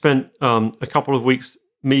having spent a couple of weeks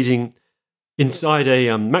meeting inside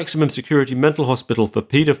a maximum security mental hospital for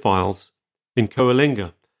pedophiles in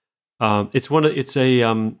Coalinga. It's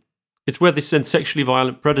where they send sexually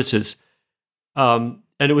violent predators, and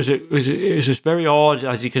it was just very odd,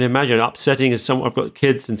 as you can imagine, upsetting as someone. I've got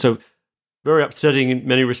kids, and so very upsetting in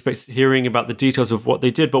many respects hearing about the details of what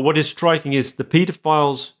they did. But what is striking is the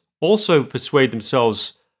pedophiles also persuade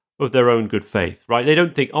themselves of their own good faith, right? They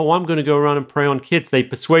don't think, "Oh, I'm going to go around and prey on kids." They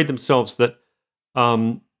persuade themselves that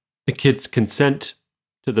the kids consent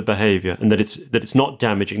to the behavior, and that it's not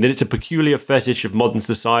damaging, that it's a peculiar fetish of modern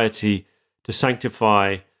society to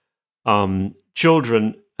sanctify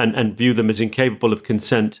children and view them as incapable of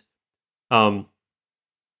consent.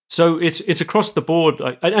 So it's across the board,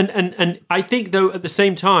 and I think, though, at the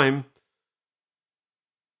same time,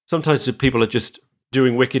 sometimes the people are just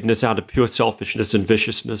doing wickedness out of pure selfishness and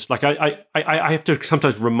viciousness. Like, I have to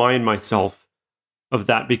sometimes remind myself of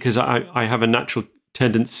that, because I have a natural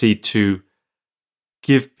tendency to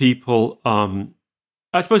give people,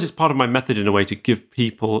 I suppose it's part of my method in a way, to give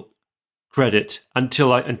people credit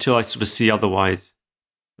until I sort of see otherwise.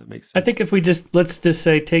 That makes sense. I think if let's just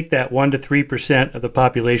say, take that 1% to 3% of the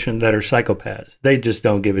population that are psychopaths. They just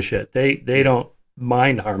don't give a shit. They don't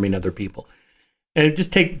mind harming other people. And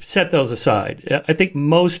just set those aside. I think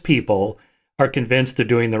most people are convinced they're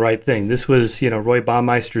doing the right thing. This was, Roy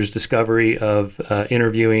Baumeister's discovery of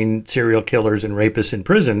interviewing serial killers and rapists in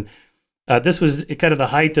prison. This was kind of the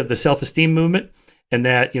height of the self-esteem movement, and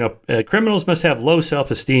that, criminals must have low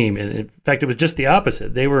self-esteem. And in fact, it was just the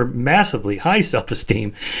opposite. They were massively high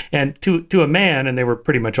self-esteem. And to a man, and they were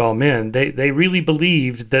pretty much all men, they really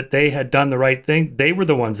believed that they had done the right thing. They were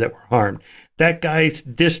the ones that were harmed. That guy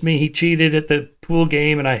dissed me. He cheated at the pool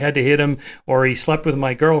game, and I had to hit him. Or he slept with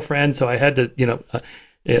my girlfriend, so I had to,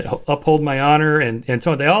 uphold my honor. And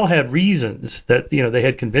so they all had reasons that, they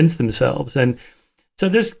had convinced themselves. And so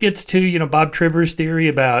this gets to, Bob Triver's theory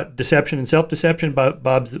about deception and self-deception.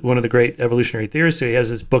 Bob's one of the great evolutionary theorists. So he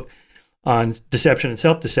has this book on deception and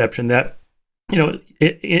self-deception that,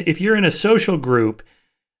 if you're in a social group,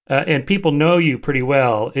 and people know you pretty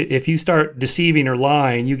well, if you start deceiving or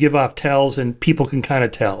lying, you give off tells, and people can kind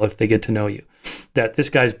of tell, if they get to know you, that this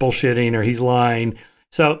guy's bullshitting or he's lying.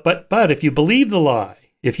 So, but if you believe the lie,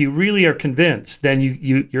 if you really are convinced, then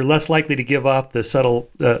you're less likely to give off the subtle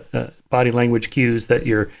body language cues that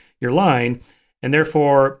you're lying, and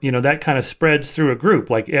therefore, that kind of spreads through a group,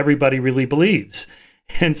 like everybody really believes.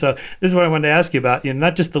 And so this is what I wanted to ask you about.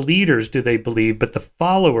 Not just the leaders do they believe, but the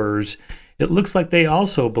followers. It looks like they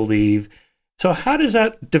also believe. So how does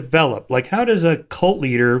that develop? Like, how does a cult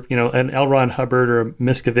leader, an L. Ron Hubbard or a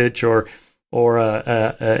Miscavige or or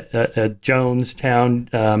a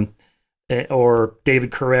Jonestown, or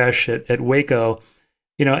David Koresh at Waco,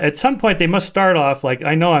 you know, at some point they must start off like,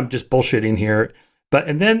 I know I'm just bullshitting here, but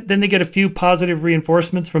and then they get a few positive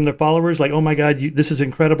reinforcements from their followers, like, oh my God, this is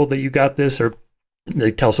incredible that you got this, or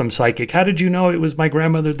they tell some psychic, how did you know it was my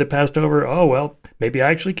grandmother that passed over? Oh, well, maybe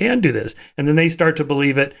I actually can do this. And then they start to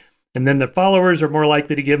believe it. And then the followers are more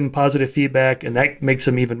likely to give them positive feedback, and that makes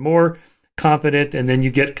them even more confident. And then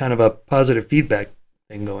you get kind of a positive feedback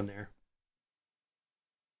thing going there.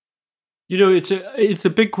 You know, it's a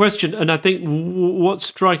big question, and I think what's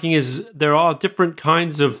striking is there are different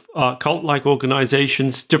kinds of cult-like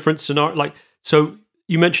organizations, different scenarios. Like, so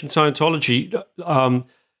you mentioned Scientology.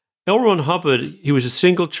 L. Ron Hubbard, he was a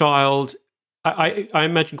single child. I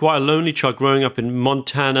imagine quite a lonely child growing up in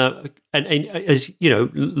Montana, and as you know,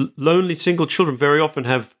 lonely single children very often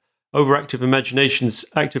have overactive imaginations,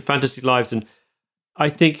 active fantasy lives, and I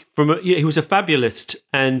think he was a fabulist,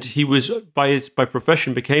 and he was by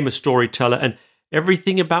profession became a storyteller, and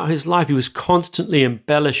everything about his life he was constantly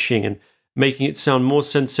embellishing and making it sound more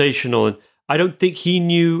sensational. And I don't think he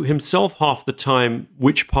knew himself half the time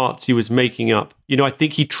which parts he was making up. You know, I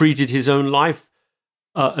think he treated his own life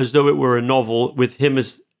as though it were a novel, with him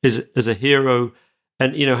as a hero,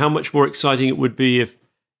 and you know how much more exciting it would be if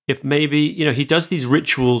maybe, you know, he does these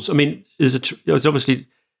rituals. I mean, there's obviously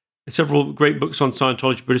several great books on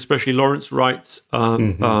Scientology, but especially Lawrence Wright's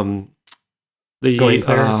the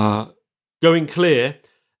Going Clear,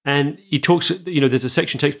 and he talks. You know, there's a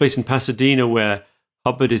section takes place in Pasadena where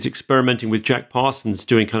Hubbard is experimenting with Jack Parsons,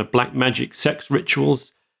 doing kind of black magic sex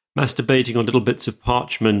rituals, masturbating on little bits of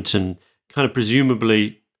parchment, and kind of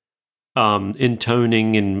presumably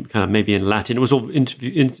intoning in kind of maybe in Latin. It was all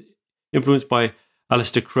influenced by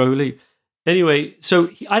Aleister Crowley. Anyway, so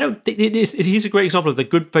I don't think he's a great example of the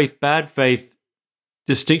good faith, bad faith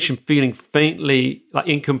distinction feeling faintly like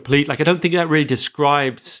incomplete. Like, I don't think that really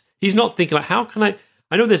describes, he's not thinking like, how can I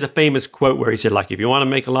know there's a famous quote where he said, like, if you want to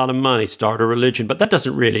make a lot of money, start a religion, but that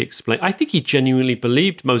doesn't really explain. I think he genuinely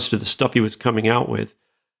believed most of the stuff he was coming out with.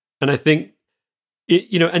 And I think,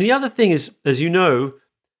 you know, and the other thing is, as you know,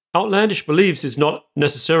 outlandish beliefs is not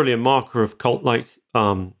necessarily a marker of cult-like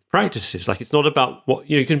practices. Like, it's not about what,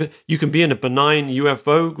 you know, you can be in a benign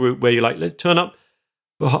UFO group where you're like, let's turn up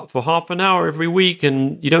for half an hour every week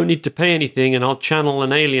and you don't need to pay anything and I'll channel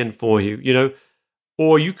an alien for you, you know.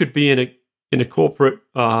 Or you could be in a corporate,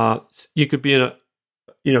 you could be in a,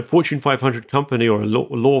 you know, Fortune 500 company or a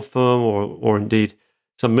law firm or indeed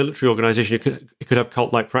some military organization. It could have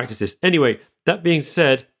cult-like practices. Anyway, that being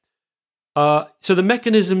said, so the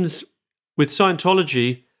mechanisms with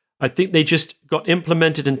Scientology, I think they just got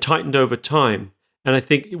implemented and tightened over time. And I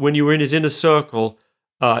think when you were in his inner circle,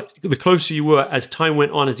 the closer you were as time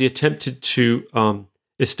went on, as he attempted to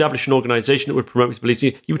establish an organization that would promote his beliefs.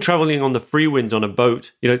 You were traveling on the free winds on a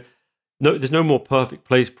boat. You know, there's no more perfect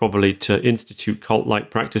place probably to institute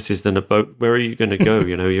cult-like practices than a boat. Where are you going to go?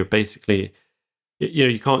 You know, you're basically, you know,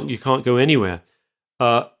 you can't go anywhere.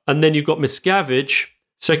 And then you've got Miscavige.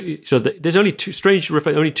 So there's only two, strange to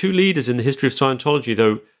reflect, only two leaders in the history of Scientology,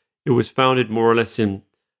 though it was founded more or less in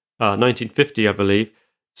 1950, I believe.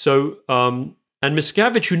 So, and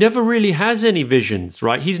Miscavige, who never really has any visions,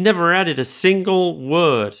 right? He's never added a single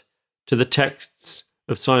word to the texts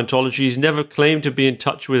of Scientology. He's never claimed to be in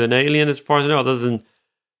touch with an alien, as far as I know, other than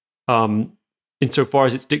insofar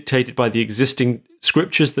as it's dictated by the existing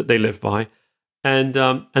scriptures that they live by.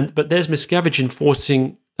 But there's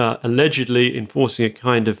Miscavige allegedly enforcing a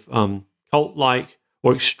kind of cult-like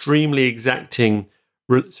or extremely exacting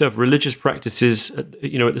sort of religious practices, at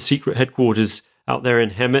the secret headquarters out there in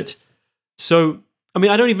Hemet. So, I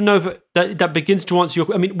mean, I don't even know if that begins to answer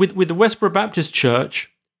your. I mean, with the Westboro Baptist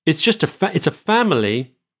Church, it's just it's a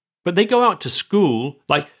family, but they go out to school.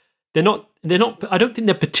 Like they're not. I don't think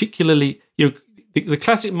they're particularly. You know, the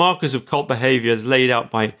classic markers of cult behavior is laid out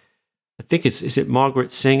by. I think is it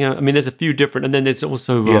Margaret Singer? I mean, there's a few different, and then there's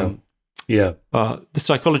also the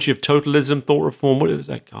psychology of totalism, thought reform. What is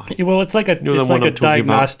that guy? Well, it's like a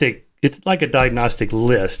diagnostic. It's like a diagnostic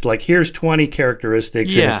list. Like, here's 20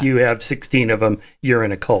 characteristics, and if you have 16 of them, you're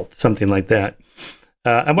in a cult. Something like that.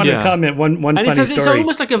 I wanted to comment one funny story. It's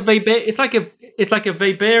almost like a it's like a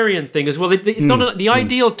Weberian thing as well. It's not the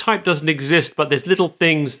ideal type doesn't exist, but there's little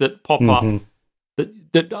things that pop up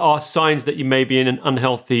that are signs that you may be in an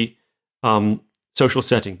unhealthy social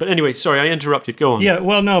setting. But anyway, sorry, I interrupted. Go on. Yeah,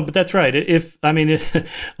 well, no, but that's right.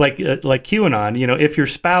 Like QAnon, you know, if your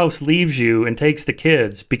spouse leaves you and takes the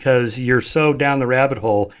kids because you're so down the rabbit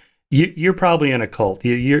hole, you're probably in a cult.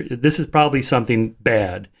 This is probably something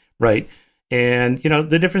bad, right? And,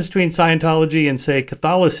 the difference between Scientology and, say,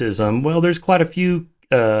 Catholicism, well, there's quite a few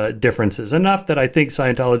differences, enough that I think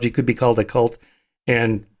Scientology could be called a cult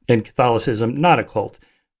and Catholicism not a cult.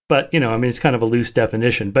 But, it's kind of a loose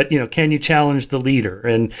definition. But, can you challenge the leader?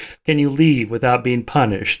 And can you leave without being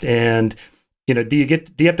punished? And, do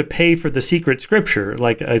you have to pay for the secret scripture?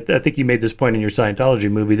 Like, I think you made this point in your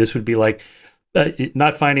Scientology movie. This would be like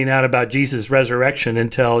not finding out about Jesus' resurrection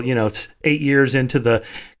until, 8 years into the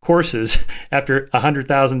courses after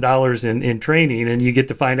 $100,000 in training. And you get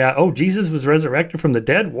to find out, oh, Jesus was resurrected from the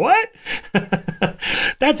dead. What?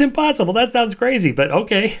 That's impossible. That sounds crazy, but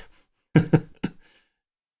okay.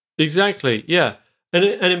 Exactly. Yeah. And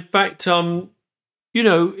in fact,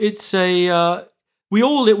 it's a,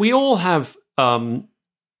 we all have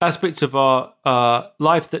aspects of our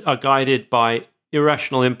life that are guided by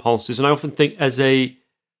irrational impulses. And I often think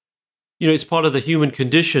it's part of the human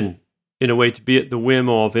condition in a way to be at the whim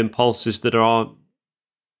of impulses that are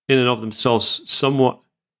in and of themselves somewhat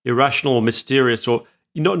irrational or mysterious or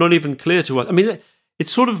not even clear to us. I mean,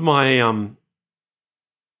 it's sort of my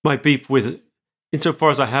my beef with, insofar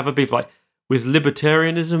as I have a beef, like with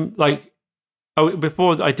libertarianism. Like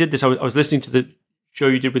before I did this, I was listening to the show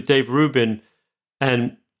you did with Dave Rubin,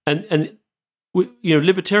 and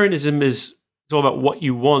libertarianism is all about what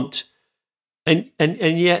you want, and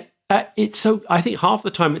yet it's so. I think half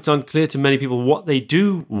the time it's unclear to many people what they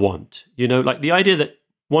do want. Like the idea that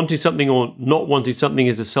wanting something or not wanting something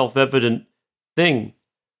is a self-evident thing,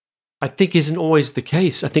 I think isn't always the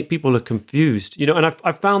case. I think people are confused. And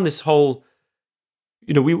I found this whole.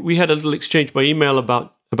 We had a little exchange by email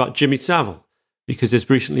about Jimmy Savile, because there's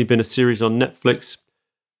recently been a series on Netflix,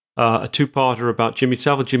 a two-parter about Jimmy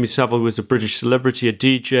Savile. Jimmy Savile was a British celebrity, a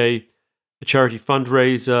DJ, a charity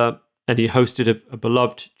fundraiser, and he hosted a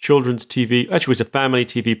beloved children's TV, actually it was a family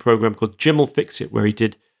TV program called Jim'll Fix It, where he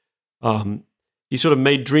did, he sort of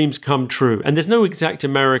made dreams come true. And there's no exact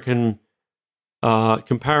American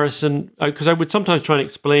comparison, because I would sometimes try and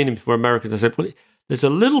explain him for Americans. I said, well, there's a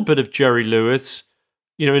little bit of Jerry Lewis,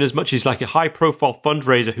 in as much as like a high-profile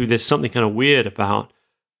fundraiser who there's something kind of weird about,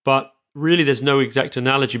 but really there's no exact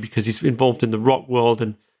analogy because he's involved in the rock world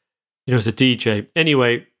and, as a DJ.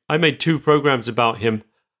 Anyway, I made 2 programs about him,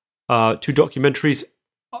 2 documentaries.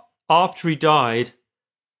 After he died,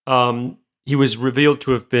 he was revealed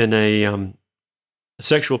to have been a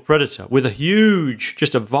sexual predator with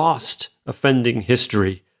a vast offending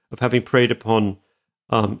history of having preyed upon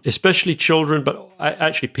especially children, but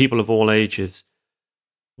actually people of all ages.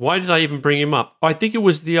 Why did I even bring him up? I think it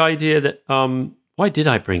was the idea that, why did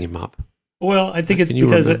I bring him up? Well, I think it's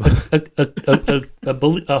because a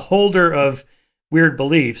holder of weird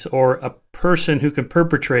beliefs, or a person who can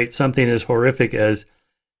perpetrate something as horrific as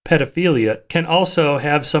pedophilia, can also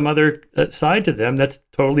have some other side to them that's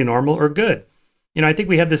totally normal or good. I think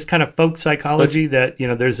we have this kind of folk psychology that,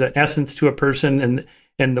 there's an essence to a person,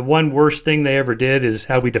 and the one worst thing they ever did is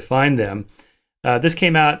how we define them. This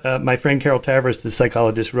came out, my friend Carol Tavris, the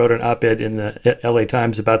psychologist, wrote an op-ed in the LA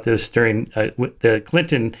Times about this during the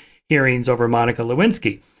Clinton hearings over Monica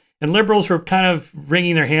Lewinsky. And liberals were kind of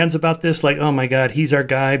wringing their hands about this, like, oh my God, he's our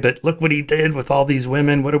guy, but look what he did with all these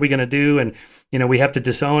women. What are we going to do? And, we have to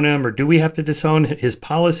disown him, or do we have to disown his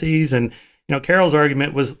policies? And, Carol's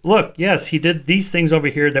argument was, look, yes, he did these things over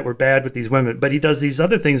here that were bad with these women, but he does these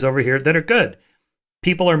other things over here that are good.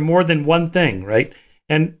 People are more than one thing, right?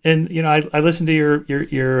 And I listened to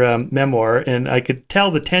your memoir, and I could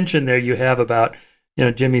tell the tension there you have about,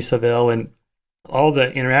 Jimmy Savile and all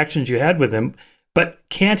the interactions you had with him. But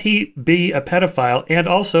can't he be a pedophile and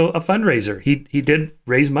also a fundraiser? He did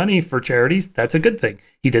raise money for charities. That's a good thing.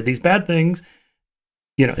 He did these bad things.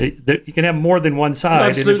 You can have more than one side.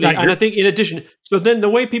 Absolutely. And I think in addition, so then the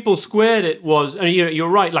way people squared it was, and you're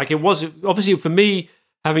right, like it was, obviously for me,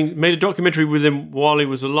 having made a documentary with him while he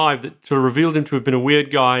was alive that sort of revealed him to have been a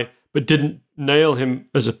weird guy, but didn't nail him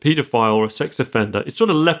as a pedophile or a sex offender, it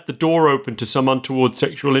sort of left the door open to some untoward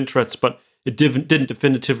sexual interests, but it didn't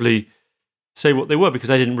definitively say what they were,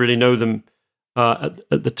 because I didn't really know them at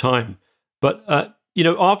the time. But,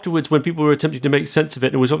 afterwards, when people were attempting to make sense of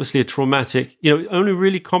it, it was obviously a traumatic, only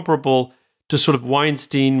really comparable to sort of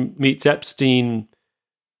Weinstein meets Epstein,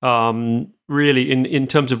 really, in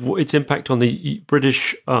terms of its impact on the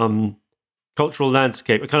British cultural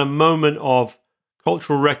landscape, a kind of moment of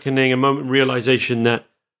cultural reckoning, a moment of realization that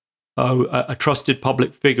a trusted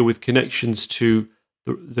public figure with connections to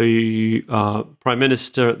the Prime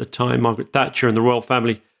Minister at the time, Margaret Thatcher, and the royal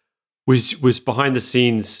family, was behind the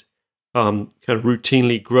scenes, kind of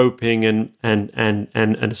routinely groping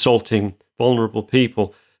and assaulting vulnerable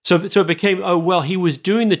people. So it became, oh well, he was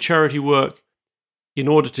doing the charity work in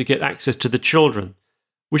order to get access to the children,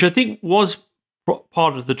 which I think was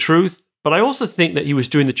part of the truth. But I also think that he was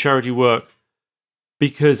doing the charity work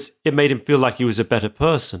because it made him feel like he was a better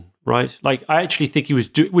person, right? Like, I actually think he was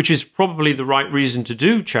which is probably the right reason to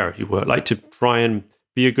do charity work, like to try and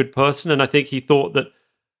be a good person. And I think he thought that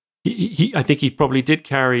I think he probably did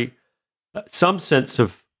carry some sense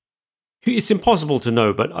of, it's impossible to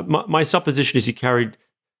know, but my supposition is he carried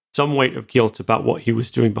some weight of guilt about what he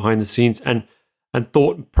was doing behind the scenes, and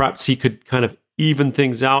thought perhaps he could kind of even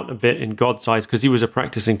things out a bit in God's eyes, because he was a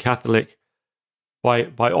practicing Catholic, by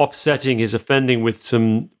offsetting his offending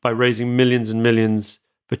by raising millions and millions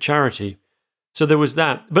for charity. So there was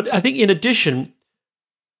that. But I think in addition,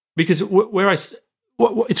 because where I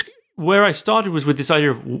started was with this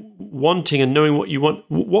idea of wanting and knowing what you want.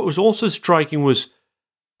 What was also striking was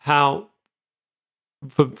how,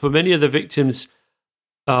 for many of the victims,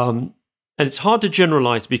 and it's hard to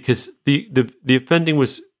generalize because the offending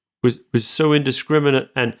was so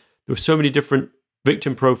indiscriminate, and there were so many different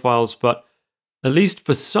victim profiles. But at least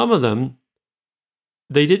for some of them,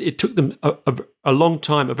 it took them a long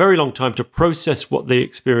time, a very long time, to process what they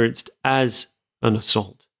experienced as an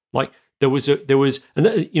assault. Like, there was, and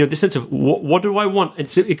this sense of what do I want, and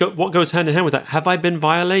so what goes hand in hand with that? Have I been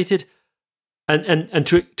violated? And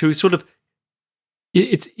to sort of,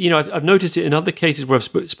 it's, I've noticed it in other cases where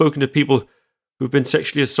I've spoken to people who've been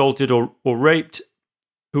sexually assaulted or raped,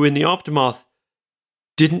 who in the aftermath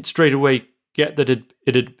didn't straight away get that it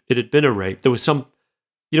had been a rape. There was some,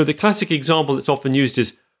 the classic example that's often used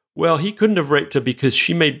is, well, he couldn't have raped her because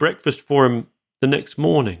she made breakfast for him the next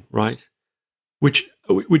morning, right? Which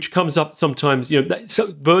comes up sometimes,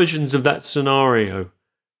 versions of that scenario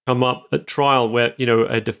come up at trial where,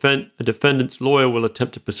 a defendant's lawyer will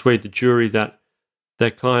attempt to persuade the jury that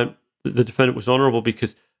their client, the defendant, was honorable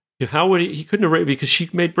because how would he couldn't have raped because she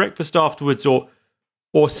made breakfast afterwards, or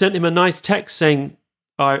sent him a nice text saying,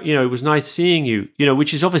 it was nice seeing you,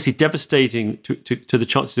 which is obviously devastating to the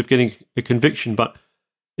chances of getting a conviction. But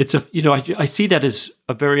it's I see that as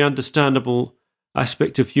a very understandable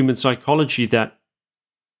aspect of human psychology, that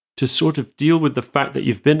to sort of deal with the fact that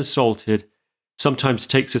you've been assaulted sometimes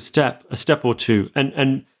takes a step or two.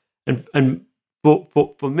 And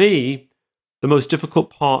for me, the most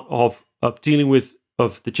difficult part of dealing with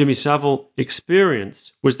the Jimmy Savile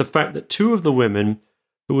experience was the fact that two of the women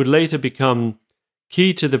who would later become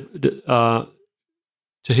key to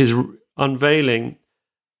to his unmasking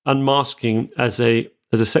as a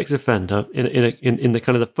sex offender in the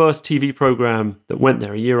kind of the first TV program that went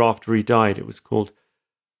there a year after he died. It was called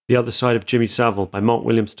The Other Side of Jimmy Savile by Mark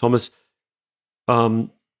Williams Thomas.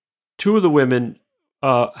 Two of the women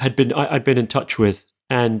I'd been in touch with,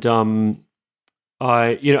 and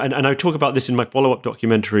I talk about this in my follow-up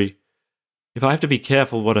documentary. If I have to be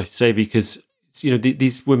careful what I say, because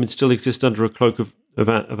these women still exist under a cloak of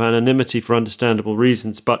anonymity for understandable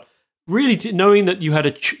reasons, but really knowing that you had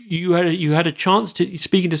a chance to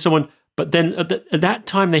speaking to someone, but then at that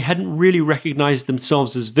time they hadn't really recognized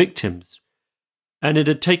themselves as victims, and it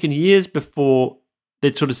had taken years before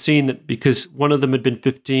they'd sort of seen that, because one of them had been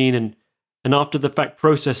 15, and after the fact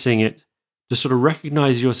processing it, to sort of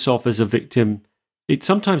recognize yourself as a victim, it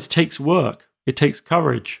sometimes takes work. It takes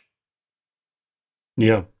courage.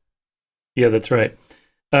 Yeah, that's right.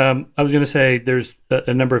 I was going to say there's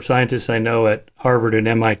a number of scientists I know at Harvard and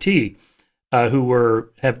MIT who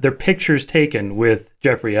have their pictures taken with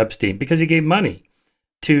Jeffrey Epstein because he gave money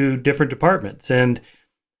to different departments. And,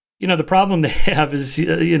 the problem they have is,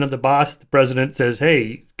 the boss, the president says,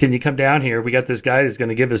 hey, can you come down here? We got this guy who's going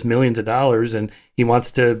to give us millions of dollars, and he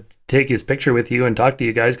wants to take his picture with you and talk to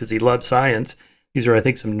you guys because he loves science. These are, I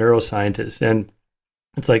think, some neuroscientists. And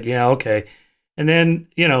it's like, yeah, okay. And then,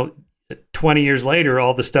 20 years later,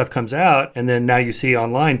 all the stuff comes out, and then now you see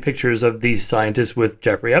online pictures of these scientists with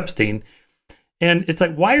Jeffrey Epstein. And it's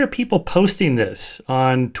like, why are people posting this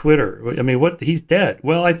on Twitter? I mean, he's dead.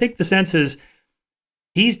 Well, I think the sense is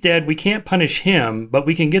he's dead. We can't punish him, but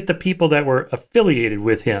we can get the people that were affiliated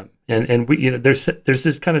with him. And we, there's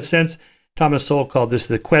this kind of sense, Thomas Sowell called this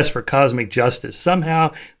the quest for cosmic justice.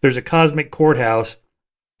 Somehow there's a cosmic courthouse,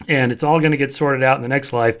 and it's all going to get sorted out in the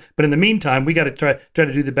next life. But in the meantime, we got to try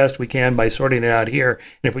to do the best we can by sorting it out here.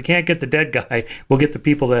 And if we can't get the dead guy, we'll get the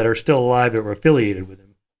people that are still alive that were affiliated with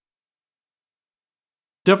him.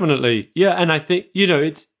 Definitely, yeah. And I think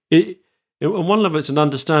on one level, it's an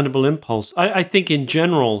understandable impulse. I think in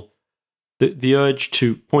general, the urge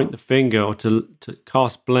to point the finger or to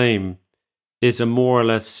cast blame is a more or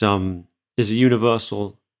less is a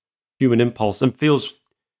universal human impulse, and feels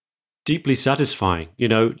deeply satisfying.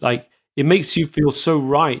 Like, it makes you feel so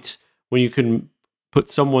right when you can put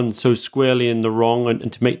someone so squarely in the wrong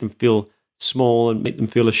and to make them feel small and make them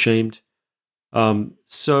feel ashamed.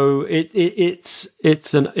 So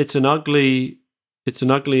it's an ugly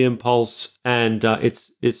impulse, and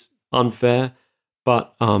it's unfair,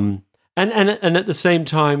 but and at the same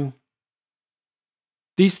time,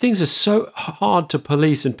 these things are so hard to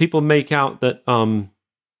police, and people make out that oh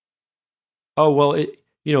well,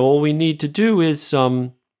 all we need to do is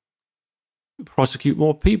prosecute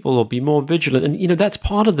more people or be more vigilant, and that's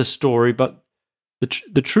part of the story, but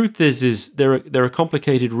the truth is there are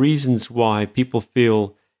complicated reasons why people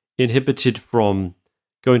feel inhibited from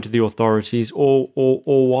going to the authorities, or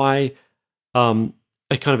why a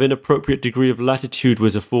kind of inappropriate degree of latitude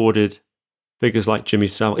was afforded figures like Jimmy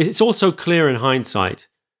Savile. It's also clear in hindsight,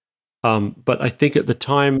 but I think at the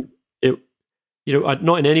time,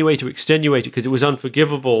 not in any way to extenuate it, because it was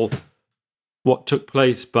unforgivable what took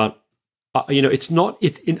place, but it's not.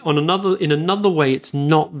 In another way, it's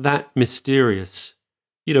not that mysterious.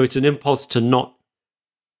 It's an impulse to not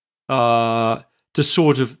to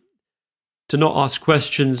not ask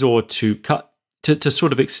questions, or to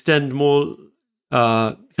sort of extend more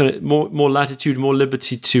more latitude, more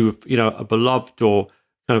liberty to a beloved or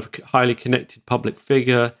kind of highly connected public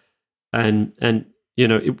figure, but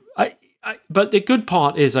the good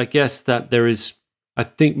part is, I guess, that there is, I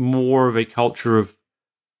think, more of a culture of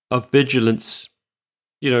vigilance,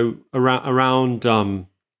 around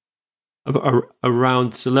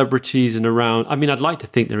celebrities and around. I mean, I'd like to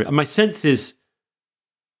think there. My sense is,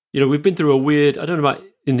 we've been through a weird. I don't know about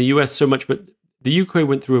in the US so much, but the UK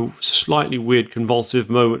went through a slightly weird, convulsive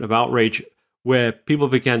moment of outrage where people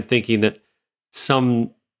began thinking that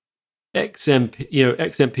some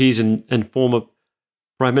ex-MPs and former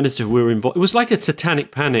prime minister who were involved. It was like a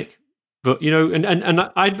satanic panic, but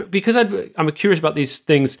I'm curious about these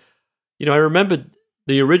things. I remembered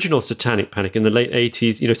the original satanic panic in the late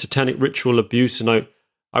 80s. Satanic ritual abuse, and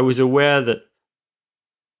I was aware that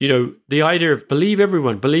the idea of believe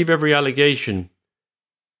everyone, believe every allegation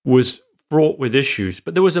was fraught with issues.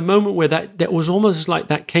 But there was a moment where that was almost like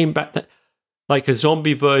that came back, that like a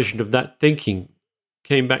zombie version of that thinking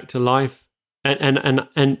came back to life,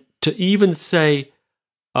 and to even say,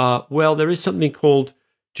 well, there is something called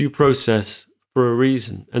due process for a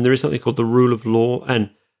reason, and there is something called the rule of law, and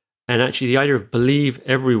actually the idea of believe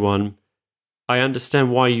everyone. I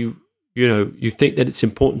understand why you think that it's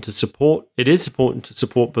important to support. It is important to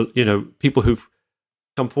support, but people who've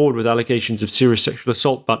come forward with allegations of serious sexual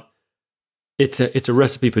assault, but it's a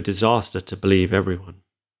recipe for disaster to believe everyone.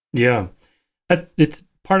 Yeah, it's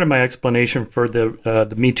part of my explanation for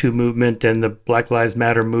the Me Too movement and the Black Lives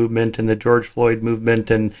Matter movement and the George Floyd movement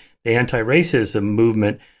and the anti-racism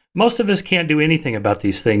movement. Most of us can't do anything about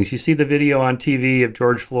these things. You see the video on TV of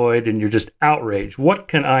George Floyd and you're just outraged. What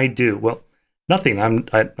can I do? Well, nothing. I'm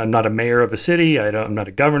not a mayor of a city. I'm not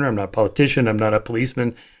a governor. I'm not a politician. I'm not a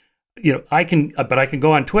policeman. I can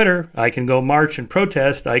go on Twitter. I can go march and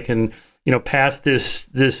protest. I can pass this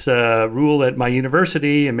rule at my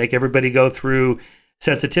university and make everybody go through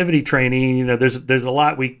sensitivity training. There's a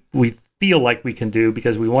lot we feel like we can do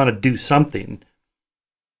because we want to do something.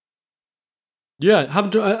 Yeah,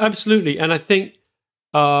 absolutely. And I think,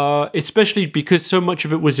 especially because so much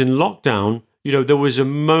of it was in lockdown, there was a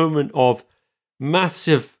moment of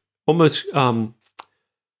massive, almost,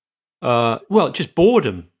 just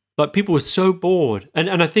boredom. Like people were so bored.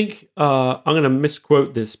 And I think, I'm going to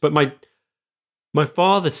misquote this, but my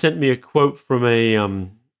father sent me a quote from a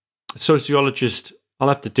sociologist. I'll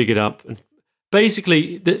have to dig it up. And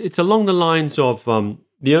basically, it's along the lines of the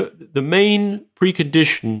main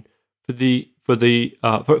precondition for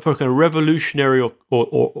a kind of revolutionary or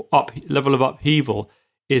level of upheaval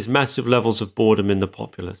is massive levels of boredom in the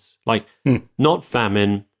populace. Like not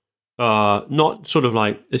famine, not sort of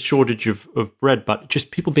like a shortage of bread, but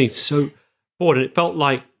just people being so bored. And it felt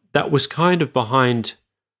like that was kind of behind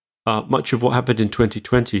much of what happened in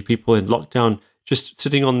 2020. People in lockdown just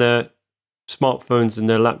sitting on their smartphones and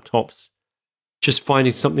their laptops, just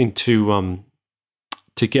finding something to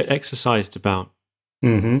get exercised about.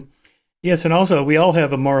 Mm-hmm. Yes, and also we all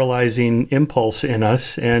have a moralizing impulse in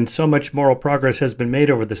us, and so much moral progress has been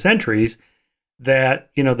made over the centuries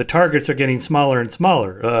that the targets are getting smaller and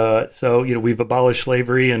smaller. So we've abolished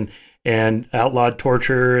slavery and outlawed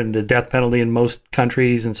torture and the death penalty in most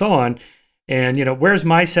countries and so on. And where's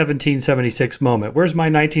my 1776 moment? Where's my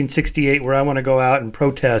 1968 where I want to go out and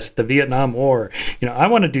protest the Vietnam War? I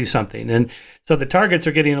want to do something. And so the targets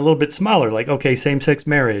are getting a little bit smaller, like, okay, same-sex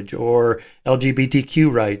marriage or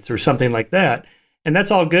LGBTQ rights or something like that. And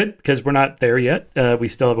that's all good because we're not there yet. We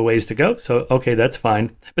still have a ways to go. So, okay, that's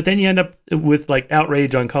fine. But then you end up with like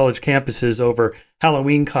outrage on college campuses over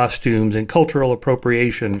Halloween costumes and cultural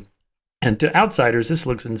appropriation. And to outsiders, this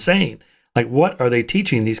looks insane. Like, what are they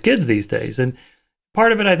teaching these kids these days? And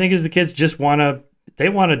part of it, I think, is the kids just want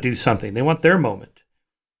to do something. They want their moment.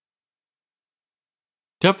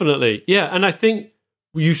 Definitely. Yeah. And I think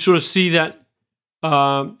you sort of see that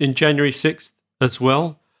in January 6th as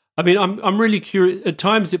well. I mean, I'm really curious. At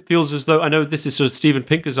times it feels as though, I know this is sort of Steven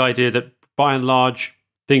Pinker's idea that by and large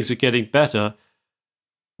things are getting better.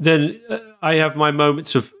 Then I have my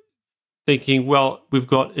moments of thinking, well, we've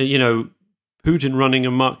got, Putin running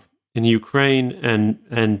amok in Ukraine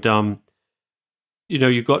and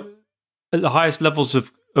you've got at the highest levels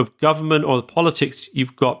of government or the politics,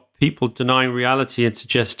 you've got people denying reality and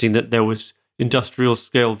suggesting that there was industrial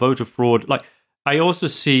scale voter fraud. Like, I also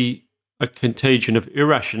see a contagion of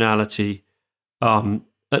irrationality. So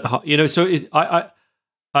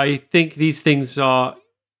I think these things are,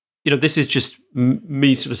 this is just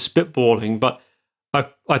me sort of spitballing, but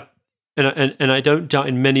I don't doubt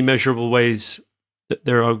in many measurable ways that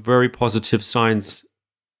there are very positive signs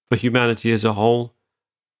for humanity as a whole.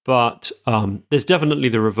 But there's definitely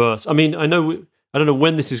the reverse. I mean, I don't know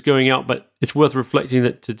when this is going out, but it's worth reflecting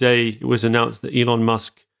that today it was announced that Elon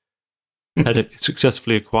Musk had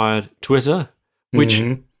successfully acquired Twitter, which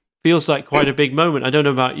feels like quite a big moment. I don't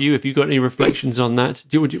know about you. If you got any reflections on that,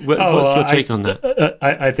 what's your take on that?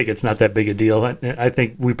 I think it's not that big a deal. I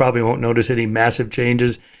think we probably won't notice any massive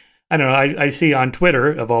changes. I don't know. I see on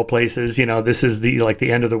Twitter, of all places, this is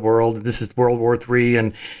the end of the world. This is World War III,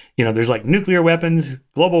 and there's like nuclear weapons,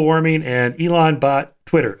 global warming, and Elon bought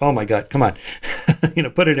Twitter. Oh my God, come on,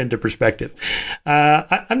 put it into perspective.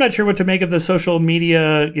 I'm not sure what to make of the social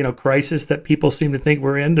media, crisis that people seem to think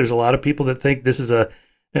we're in. There's a lot of people that think this is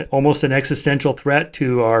almost an existential threat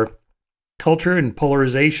to our culture and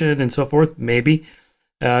polarization and so forth. Maybe.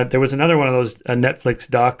 There was another one of those Netflix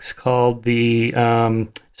docs called The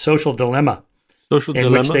Social Dilemma. Social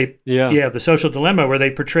Dilemma? Yeah, The Social Dilemma, where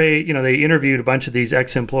they portray, they interviewed a bunch of these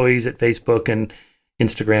ex-employees at Facebook and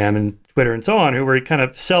Instagram and Twitter and so on, who were kind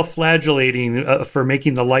of self-flagellating for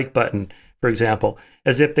making the like button, for example,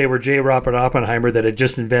 as if they were J. Robert Oppenheimer that had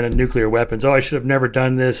just invented nuclear weapons. Oh, I should have never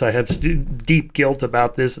done this. I have deep guilt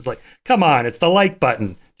about this. It's like, come on, it's the like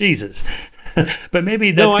button. Jesus. But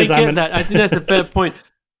maybe that's because I get that. I think that's a fair point.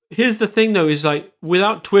 Here's the thing, though, is like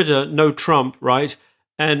without Twitter, no Trump, right?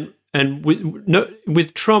 And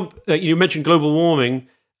with Trump, you mentioned global warming.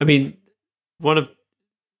 I mean,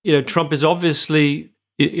 Trump is obviously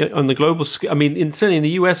on the global scale. I mean, certainly in the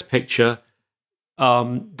U.S. picture,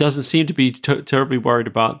 doesn't seem to be terribly worried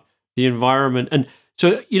about the environment. And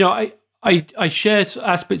so, I share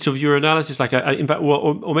aspects of your analysis. Like, in fact,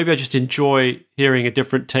 or maybe I just enjoy hearing a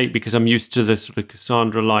different take because I'm used to this sort of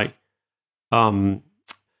Cassandra-like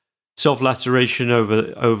self-laceration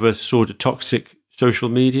over sort of toxic social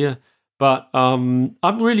media. But I'm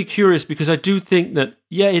really curious because I do think that,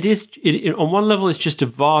 it is. On one level, it's just a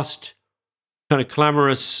vast kind of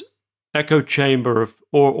clamorous echo chamber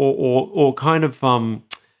or kind of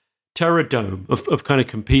terror dome of kind of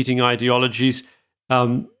competing ideologies.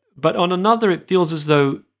 But on another, it feels as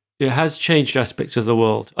though it has changed aspects of the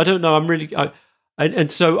world. I don't know.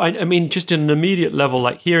 I mean, just in an immediate level,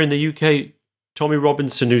 like here in the UK, Tommy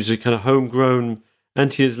Robinson, who's a kind of homegrown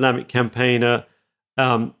anti-Islamic campaigner,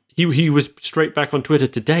 he was straight back on Twitter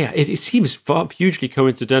today. It seems hugely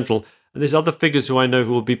coincidental. And there's other figures who I know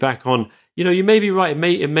who will be back on. You may be right.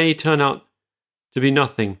 It may turn out to be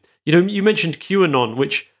nothing. You mentioned QAnon,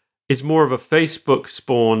 which is more of a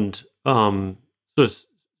Facebook-spawned sort of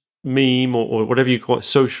meme or whatever you call it,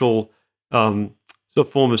 social sort of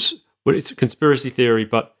form of, it's a conspiracy theory.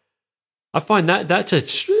 But I find that's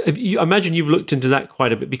I imagine you've looked into that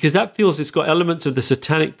quite a bit because that feels it's got elements of the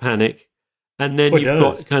satanic panic, and then you've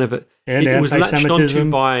got kind of it was latched onto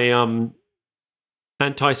by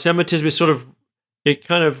anti-Semitism. It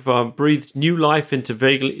kind of breathed new life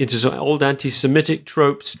into some old anti-Semitic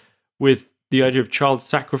tropes with the idea of child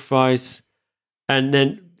sacrifice, and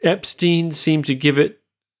then Epstein seemed to give it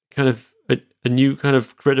kind of a new kind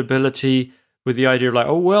of credibility with the idea of like,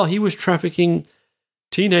 oh well, he was trafficking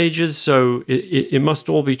teenagers, so it must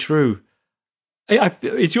all be true.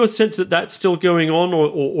 It's your sense that that's still going on,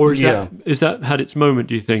 or is that had its moment?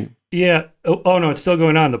 Do you think? Yeah. Oh no, it's still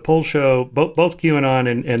going on. The polls show both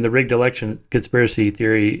QAnon and the rigged election conspiracy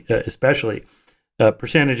theory, especially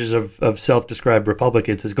percentages of self-described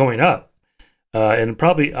Republicans is going up, and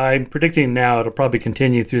probably I'm predicting now it'll probably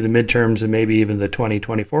continue through the midterms and maybe even the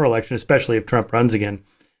 2024 election, especially if Trump runs again.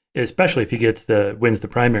 especially if he wins the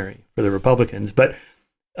primary for the Republicans. But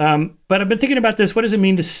I've been thinking about this. What does it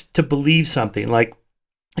mean to believe something? Like,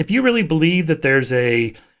 if you really believe that there's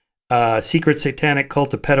a secret satanic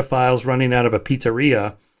cult of pedophiles running out of a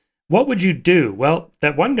pizzeria, what would you do? Well,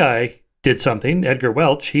 that one guy did something, Edgar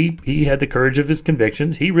Welch. He had the courage of his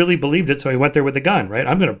convictions. He really believed it, so he went there with a gun, right?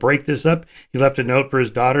 I'm going to break this up. He left a note for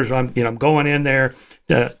his daughters. I'm going in there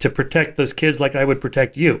to protect those kids like I would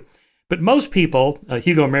protect you. But most people,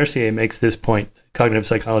 Hugo Mercier makes this point, cognitive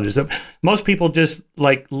psychologist, most people just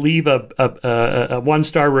like leave a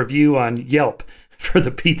 1-star review on Yelp for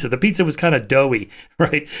the pizza. The pizza was kind of doughy,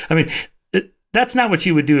 right? I mean, that's not what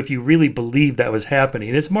you would do if you really believed that was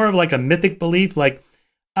happening. It's more of like a mythic belief, like,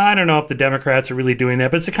 I don't know if the Democrats are really doing that,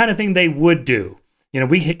 but it's the kind of thing they would do.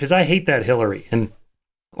 Because I hate that Hillary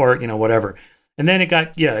or whatever. And then it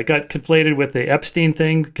got conflated with the Epstein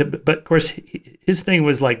thing. But of course, his thing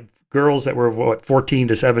was like girls that were 14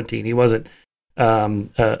 to 17. He wasn't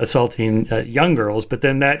assaulting young girls, but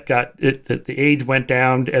then that the age went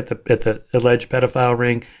down at the alleged pedophile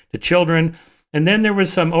ring to children. And then there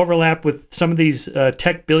was some overlap with some of these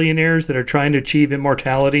tech billionaires that are trying to achieve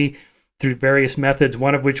immortality through various methods,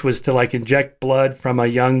 one of which was to like inject blood from a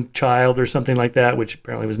young child or something like that, which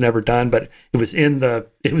apparently was never done, but it was in the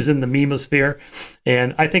memosphere.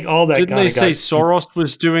 And I think all that didn't they say Soros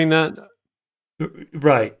was doing that?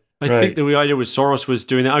 Right. I think the idea was Soros was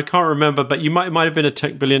doing that. I can't remember, but it might have been a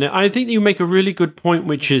tech billionaire. I think you make a really good point,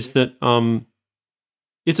 which is that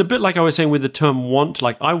it's a bit like I was saying with the term "want."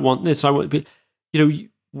 Like, I want this. I want, but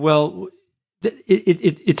well,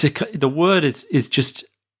 the word is just.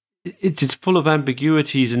 It's just full of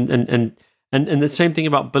ambiguities and the same thing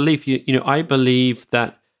about belief. I believe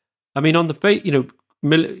that. I mean, on the faith,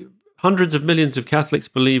 hundreds of millions of Catholics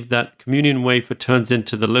believe that communion wafer turns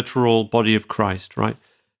into the literal body of Christ, right?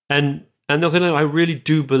 And they'll say, "No, I really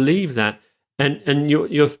do believe that." And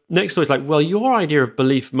your next thought is like, "Well, your idea of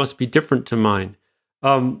belief must be different to mine."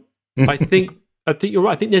 I think you're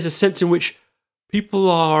right. I think there's a sense in which people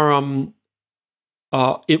are.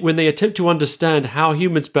 When they attempt to understand how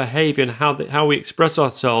humans behave and how we express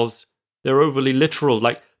ourselves, they're overly literal.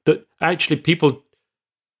 Like that, actually, people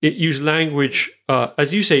use language,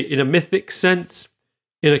 as you say, in a mythic sense,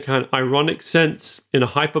 in a kind of ironic sense, in a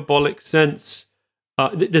hyperbolic sense.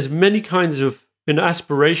 There's many kinds of, in an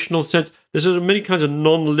aspirational sense, there's many kinds of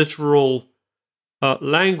non-literal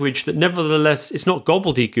language that, nevertheless, it's not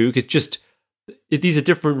gobbledygook. It's just these are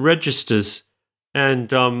different registers,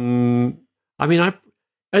 and I mean,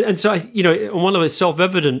 so one of it's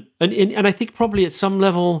self-evident, and I think probably at some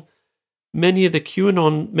level, many of the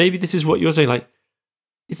QAnon, maybe this is what you're saying, like,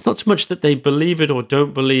 it's not so much that they believe it or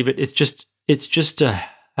don't believe it. It's just a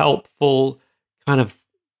helpful kind of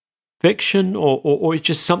fiction, or it's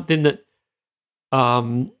just something that,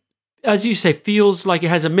 as you say, feels like it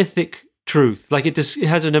has a mythic truth, like it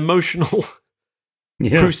has an emotional,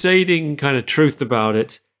 crusading kind of truth about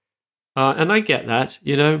it, and I get that,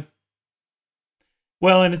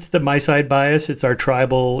 Well, and it's the my side bias. It's our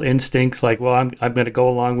tribal instincts. Like, well, I'm going to go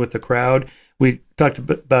along with the crowd. We talked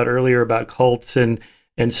about earlier about cults and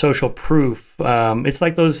social proof. It's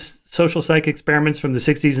like those social psych experiments from the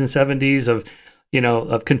 60s and 70s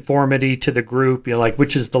of conformity to the group. Like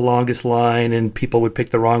which is the longest line, and people would pick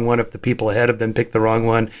the wrong one if the people ahead of them picked the wrong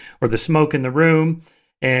one, or the smoke in the room,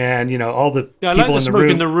 and all the people I like the in the smoke room.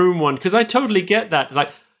 in the room one, because I totally get that. Like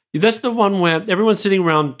that's the one where everyone's sitting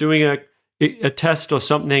around doing a test or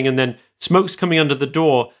something, and then smoke's coming under the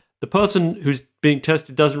door. The person who's being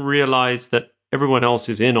tested doesn't realize that everyone else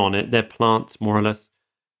is in on it. They're plants, more or less.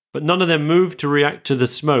 But none of them move to react to the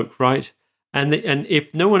smoke, right? And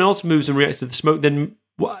if no one else moves and reacts to the smoke, then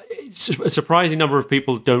a surprising number of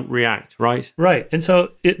people don't react, right? Right. And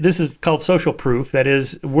so this is called social proof. That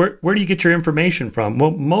is, where do you get your information from? Well,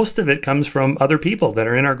 most of it comes from other people that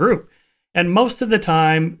are in our group. And most of the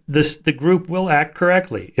time, the group will act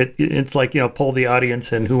correctly. It's like, poll the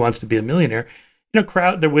audience and Who Wants to Be a Millionaire.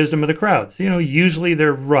 The wisdom of the crowds. Usually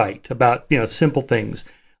they're right about, simple things.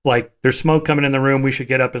 Like there's smoke coming in the room, we should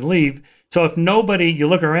get up and leave. So if you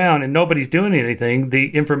look around and nobody's doing anything,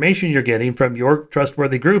 the information you're getting from your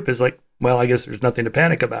trustworthy group is like, well, I guess there's nothing to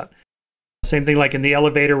panic about. Same thing like in the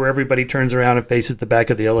elevator where everybody turns around and faces the back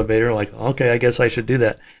of the elevator, like, okay, I guess I should do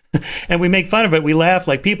that. And we make fun of it. We laugh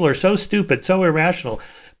like people are so stupid, so irrational.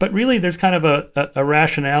 But really, there's kind of a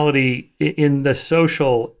rationality in the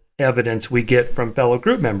social evidence we get from fellow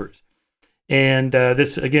group members. And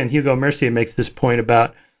this, again, Hugo Mercier makes this point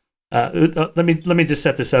about, let me just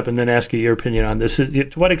set this up and then ask you your opinion on this. To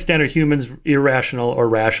what extent are humans irrational or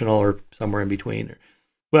rational or somewhere in between?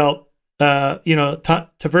 Well,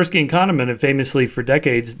 Tversky and Kahneman have famously for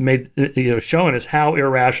decades made, showing us how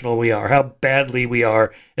irrational we are, how badly we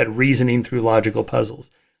are at reasoning through logical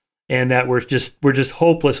puzzles. And that we're just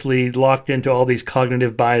hopelessly locked into all these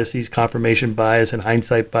cognitive biases, confirmation bias and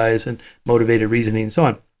hindsight bias and motivated reasoning and so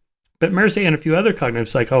on. But Mercy and a few other cognitive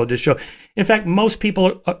psychologists show, in fact, most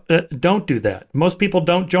people don't do that. Most people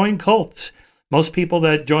don't join cults. Most people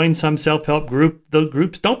that join some self-help group, the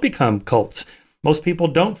groups don't become cults. Most people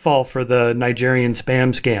don't fall for the Nigerian spam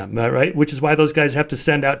scam, right? Which is why those guys have to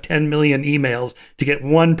send out 10 million emails to get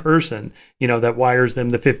one person, that wires them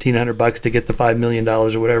the $1,500 to get the $5 million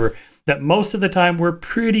or whatever. That most of the time we're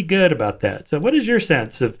pretty good about that. So what is your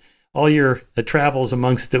sense of all your travels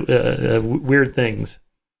amongst the weird things?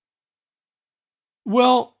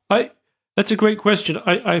 Well, that's a great question.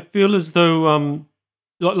 I feel as though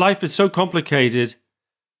life is so complicated.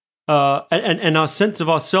 And our sense of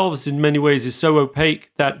ourselves in many ways is so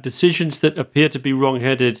opaque that decisions that appear to be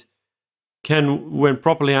wrong-headed can, when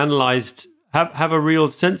properly analyzed, have a real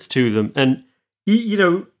sense to them. And,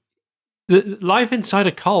 the life inside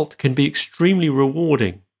a cult can be extremely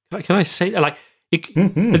rewarding. Can I say that?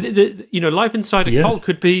 Life inside a cult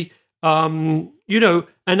could be, and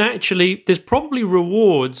actually there's probably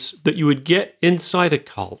rewards that you would get inside a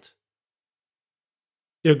cult.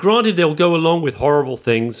 Granted, they'll go along with horrible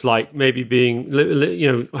things like maybe being,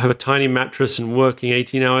 have a tiny mattress and working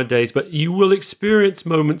 18-hour days, but you will experience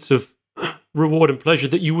moments of reward and pleasure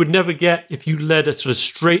that you would never get if you led a sort of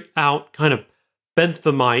straight-out kind of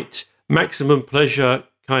Benthamite, maximum pleasure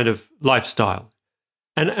kind of lifestyle.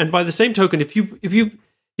 And by the same token, if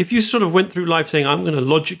you sort of went through life saying, I'm going to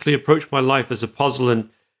logically approach my life as a puzzle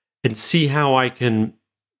and see how I can,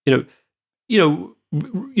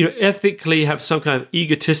 ethically have some kind of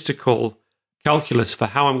egotistical calculus for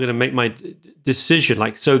how I'm going to make my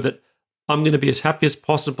decision, so that I'm going to be as happy as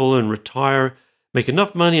possible and retire, make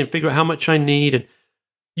enough money and figure out how much I need. And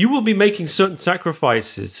you will be making certain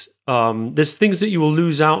sacrifices. There's things that you will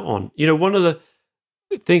lose out on. One of the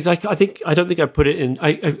things I don't think I put it in.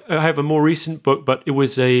 I have a more recent book, but it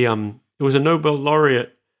was a Nobel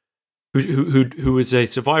laureate who was a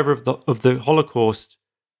survivor of the Holocaust.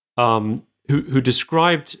 Who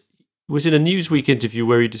described, was in a Newsweek interview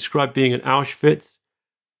where he described being in Auschwitz.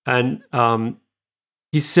 And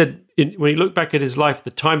he said when he looked back at his life,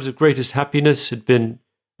 the times of greatest happiness had been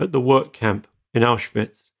at the work camp in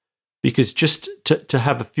Auschwitz. Because just to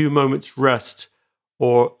have a few moments rest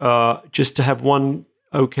or just to have one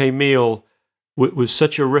okay meal was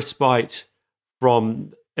such a respite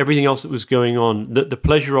from everything else that was going on that the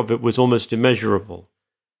pleasure of it was almost immeasurable.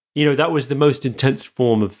 That was the most intense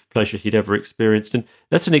form of pleasure he'd ever experienced. And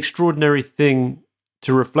that's an extraordinary thing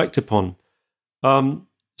to reflect upon. But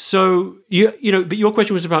your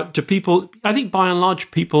question was about, do people, I think by and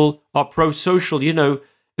large people are pro-social, at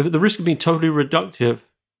the risk of being totally reductive.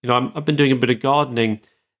 I've been doing a bit of gardening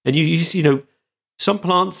and you see,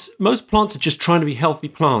 most plants are just trying to be healthy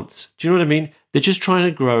plants. Do you know what I mean? They're just trying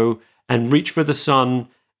to grow and reach for the sun.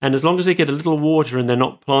 And as long as they get a little water and they're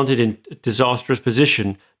not planted in a disastrous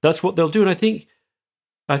position, that's what they'll do. And I think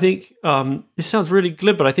this sounds really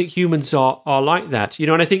glib, but I think humans are like that.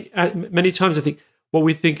 And I think many times what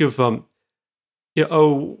we think of,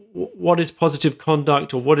 what is positive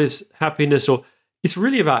conduct or what is happiness, or it's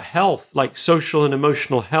really about health, like social and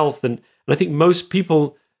emotional health. And I think most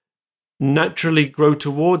people naturally grow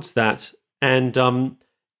towards that. And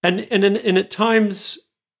at times,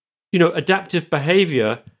 adaptive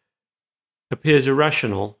behavior appears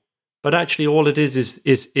irrational, but actually all it is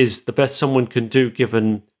the best someone can do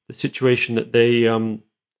given the situation that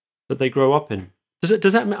they grow up in.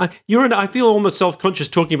 Does that I feel almost self-conscious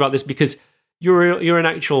talking about this because you're an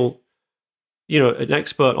actual an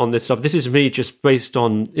expert on this stuff. This is me just based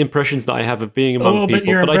on impressions that I have of being among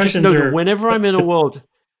people. But I just know that whenever I'm in a world,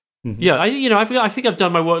 I think I've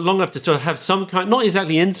done my work long enough to sort of have some kind, not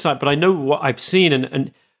exactly insight, but I know what I've seen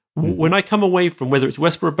and when I come away from whether it's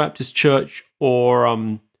Westboro Baptist Church or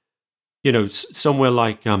somewhere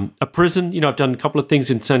like a prison, I've done a couple of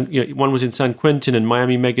things in one was in San Quentin and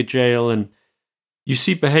Miami Mega Jail, and you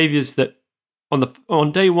see behaviors that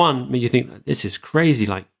on day one, you think this is crazy,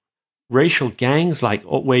 like racial gangs, like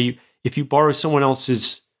where if you borrow someone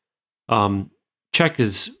else's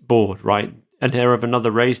checkers board, right, and they're of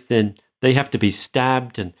another race, then they have to be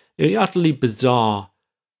stabbed, and utterly bizarre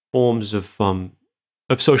forms of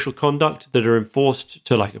social conduct that are enforced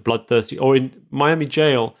to like a bloodthirsty. Or in Miami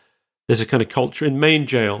jail, there's a kind of culture, in Maine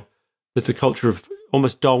jail, there's a culture of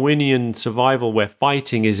almost Darwinian survival where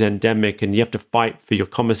fighting is endemic and you have to fight for your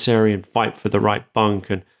commissary and fight for the right bunk.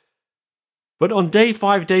 And But on day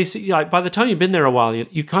 5, day 6, like by the time you've been there a while,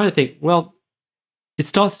 you kind of think, well, it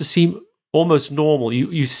starts to seem almost normal.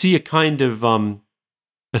 You see a kind of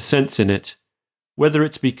a sense in it, whether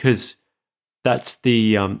it's because that's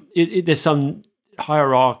the there's some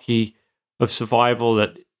hierarchy of survival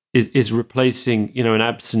that is replacing, an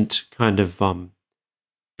absent kind of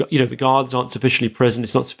the guards aren't sufficiently present,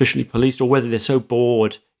 it's not sufficiently policed, or whether they're so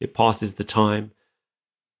bored it passes the time.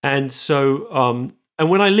 And so and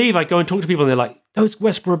when I leave, I go and talk to people, and they're like, those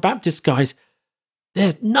Westboro Baptist guys,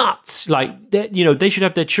 they're nuts. Like, they should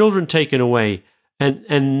have their children taken away,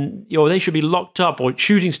 and they should be locked up, or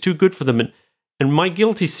shooting's too good for them. And my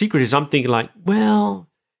guilty secret is I'm thinking like, well,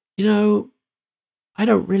 I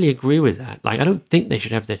don't really agree with that. Like, I don't think they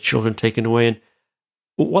should have their children taken away. And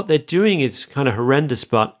what they're doing is kind of horrendous,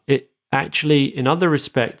 but it actually, in other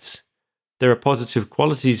respects, there are positive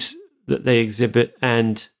qualities that they exhibit,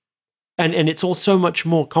 and it's all so much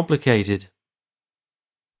more complicated.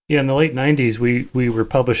 Yeah, in the late 90s, we were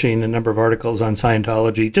publishing a number of articles on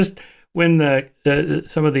Scientology. Just when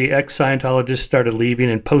some of the ex-Scientologists started leaving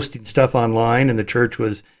and posting stuff online, and the church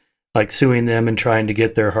was like suing them and trying to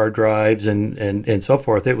get their hard drives and so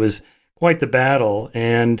forth, it was quite the battle.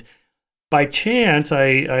 And by chance,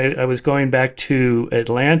 I was going back to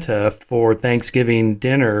Atlanta for Thanksgiving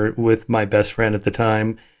dinner with my best friend at the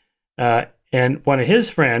time. And one of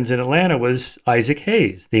his friends in Atlanta was Isaac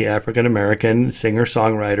Hayes, the African-American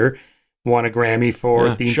singer-songwriter, won a Grammy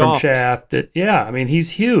for Theme from Shaft.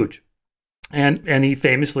 He's huge. And he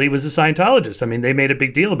famously was a Scientologist. I mean, they made a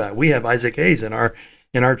big deal about it. We have Isaac Hayes in our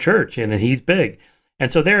church, and he's big.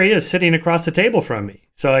 And so there he is sitting across the table from me.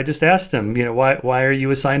 So I just asked him, why are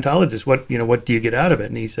you a Scientologist? What do you get out of it?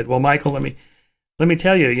 And he said, well, Michael, let me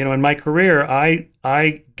tell you, in my career, I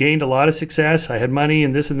gained a lot of success. I had money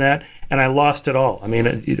and this and that, and I lost it all. I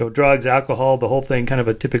mean, drugs, alcohol, the whole thing, kind of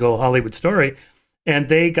a typical Hollywood story. And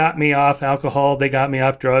they got me off alcohol. They got me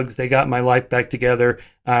off drugs. They got my life back together.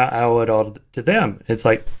 I owe it all to them. It's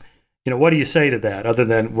like, what do you say to that other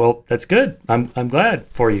than, well, that's good. I'm glad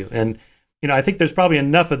for you. And, I think there's probably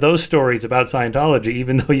enough of those stories about Scientology,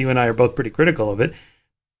 even though you and I are both pretty critical of it.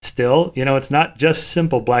 Still, it's not just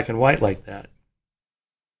simple black and white like that.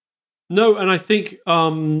 No, and I think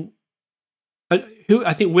I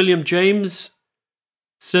think William James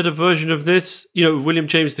said a version of this. William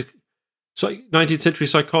James, the 19th century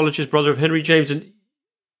psychologist, brother of Henry James, and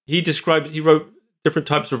he wrote different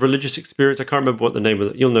types of religious experience. I can't remember what the name of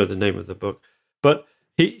it. You'll know the name of the book, but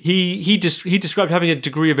he described having a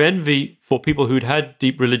degree of envy for people who'd had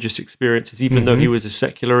deep religious experiences, even though he was a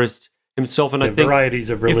secularist himself. And I think varieties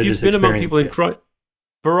of religious if you've been among people in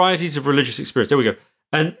varieties of religious experience. There we go.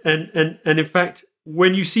 And in fact,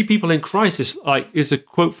 when you see people in crisis, like it's a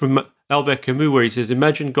quote from Albert Camus where he says,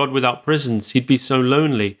 "Imagine God without prisons; he'd be so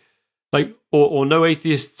lonely." Like, or no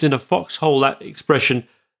atheists in a foxhole. That expression,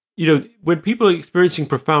 when people are experiencing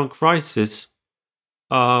profound crisis,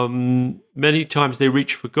 many times they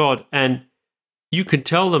reach for God, and you can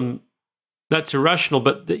tell them that's irrational,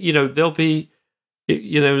 but they'll be,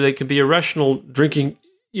 they can be irrational drinking,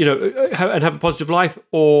 and have a positive life,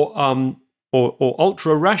 or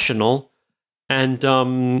ultra rational and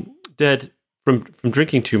dead from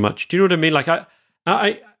drinking too much. Do you know what I mean? Like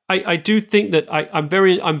I do think that I'm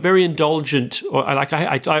very indulgent, or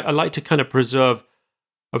I like to kind of preserve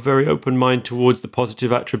a very open mind towards the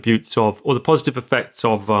positive attributes of, or the positive effects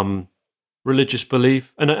of religious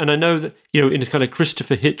belief. And I know that in a kind of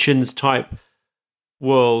Christopher Hitchens type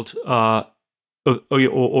world, or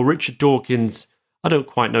Richard Dawkins. I don't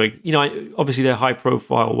quite know. Obviously they're high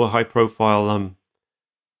profile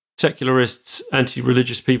secularists,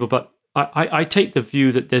 anti-religious people, but I take the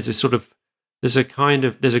view that there's a sort of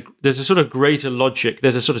greater logic.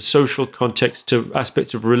 There's a sort of social context to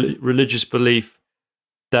aspects of religious belief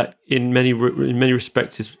that in many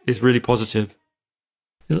respects is really positive.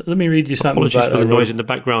 Let me read you something. Apologies for the noise in the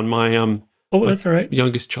background. That's all right.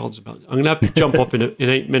 Youngest child's about. I'm going to have to jump off in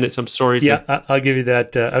 8 minutes. I'm sorry. I'll give you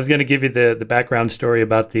that. I was going to give you the background story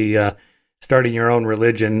about the starting your own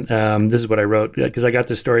religion. This is what I wrote, because I got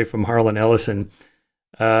this story from Harlan Ellison,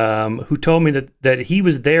 who told me that he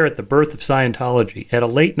was there at the birth of Scientology at a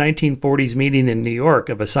late 1940s meeting in New York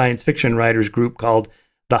of a science fiction writers group called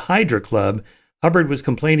the Hydra Club. Hubbard was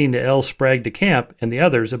complaining to L. Sprague de Camp and the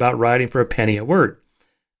others about writing for a penny a word.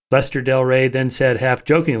 Lester Del Rey then said, half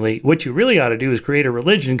jokingly, what you really ought to do is create a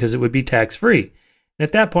religion because it would be tax-free. And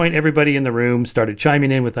at that point, everybody in the room started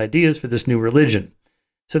chiming in with ideas for this new religion.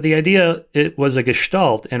 So the idea, it was a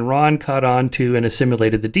gestalt, and Ron caught on to and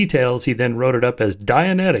assimilated the details. He then wrote it up as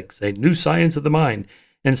Dianetics, a new science of the mind,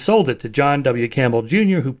 and sold it to John W. Campbell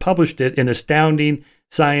Jr., who published it in astounding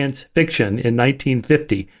science fiction in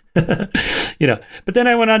 1950. But then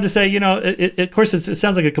I went on to say, of course, it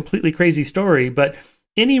sounds like a completely crazy story, but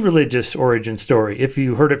any religious origin story, if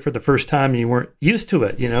you heard it for the first time and you weren't used to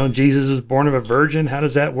it, Jesus was born of a virgin. How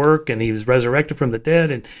does that work? And he was resurrected from the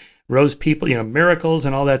dead and rose people, miracles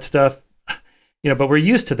and all that stuff, but we're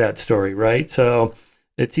used to that story, right? So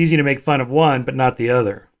it's easy to make fun of one, but not the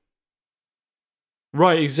other.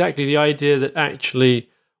 Right, exactly. The idea that actually,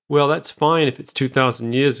 well, that's fine if it's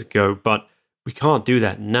 2,000 years ago, but we can't do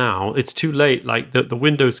that now. It's too late. Like the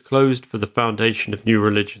window's closed for the foundation of new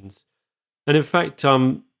religions. And in fact,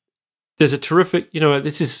 there's a terrific,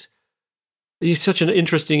 it's such an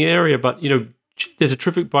interesting area, but, there's a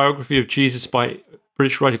terrific biography of Jesus by a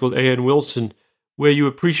British writer called A.N. Wilson, where you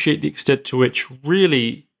appreciate the extent to which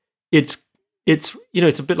really it's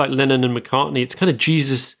a bit like Lennon and McCartney. It's kind of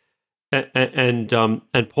Jesus and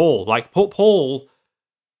Paul. Like Paul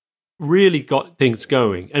really got things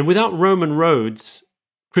going, and without Roman roads,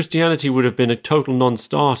 Christianity would have been a total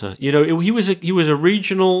non-starter. He was a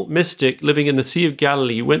regional mystic living in the Sea of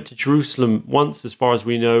Galilee. He went to Jerusalem once, as far as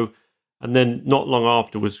we know, and then not long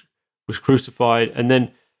after was crucified. And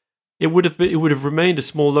then it would have remained a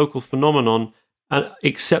small local phenomenon,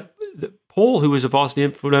 except that Paul, who was a vastly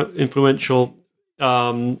influential,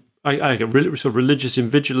 sort of religious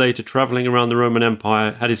invigilator traveling around the Roman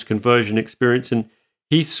Empire, had his conversion experience, and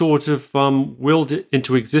he sort of willed it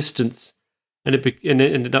into existence. And it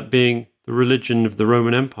ended up being the religion of the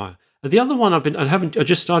Roman Empire. And the other one I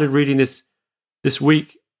just started reading this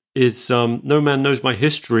week is No Man Knows My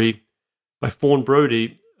History by Fawn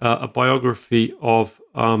Brodie, a biography of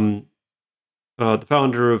the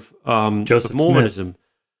founder of Mormonism,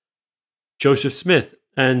 Joseph Smith,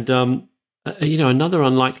 and another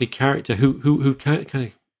unlikely character who kind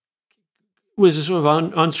of was a sort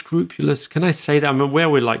of unscrupulous. Can I say that? I mean,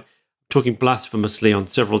 where we're like talking blasphemously on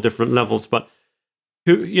several different levels, but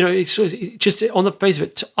who, it's just on the face of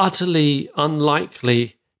it, utterly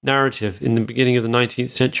unlikely narrative in the beginning of the 19th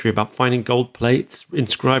century about finding gold plates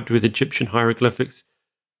inscribed with Egyptian hieroglyphics.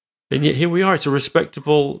 And yet here we are. It's a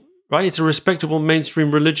respectable, right? It's a respectable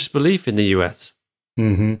mainstream religious belief in the US.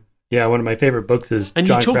 Mm-hmm. Yeah, one of my favorite books is and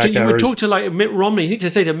John you would talk to like Mitt Romney. You need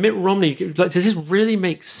to say to Mitt Romney, like, does this really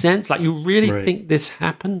make sense? Like, you really think this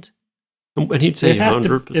happened? And he'd say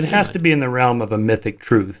 100%. It has to be in the realm of a mythic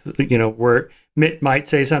truth, where Mitt might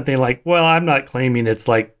say something like, well, I'm not claiming it's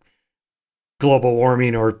like global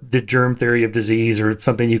warming or the germ theory of disease or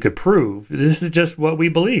something you could prove. This is just what we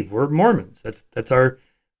believe. We're Mormons. Those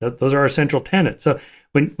are our central tenets. So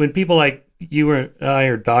when people like you or I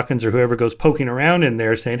or Dawkins or whoever goes poking around in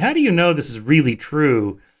there saying, how do you know this is really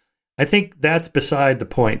true? I think that's beside the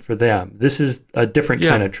point for them. This is a different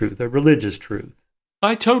kind of truth, a religious truth.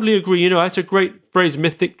 I totally agree. That's a great phrase,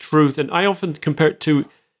 mythic truth. And I often compare it to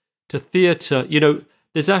theater.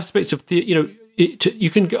 There's aspects of theater,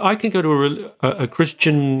 I can go to a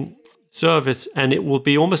Christian service and it will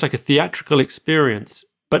be almost like a theatrical experience,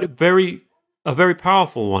 but a very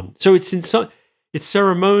powerful one. So it's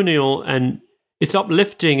ceremonial and it's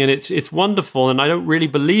uplifting and it's wonderful. And I don't really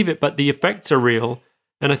believe it, but the effects are real.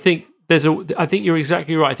 And I think you're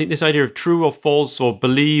exactly right. I think this idea of true or false or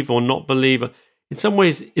believe or not believe, in some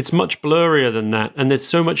ways, it's much blurrier than that. And there's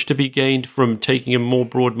so much to be gained from taking a more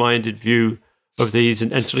broad-minded view of these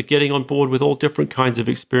and sort of getting on board with all different kinds of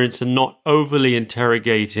experience and not overly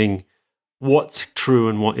interrogating what's true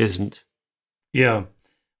and what isn't. Yeah.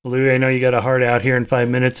 Well, Louis, I know you got a heart out here in 5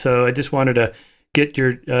 minutes, so I just wanted to get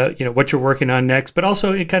your, what you're working on next, but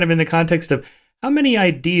also kind of in the context of how many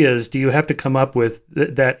ideas do you have to come up with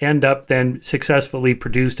that end up then successfully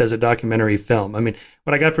produced as a documentary film? I mean,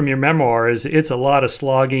 what I got from your memoir is it's a lot of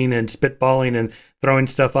slogging and spitballing and throwing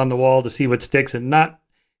stuff on the wall to see what sticks, and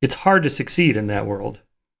it's hard to succeed in that world.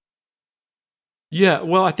 Yeah,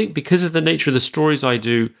 well, I think because of the nature of the stories I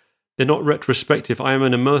do, they're not retrospective. I am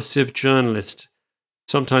an immersive journalist.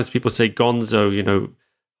 Sometimes people say gonzo,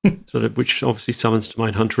 sort of, which obviously summons to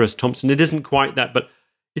mind Hunter S. Thompson. It isn't quite that, but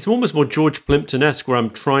it's almost more George Plimpton-esque, where I'm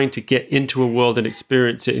trying to get into a world and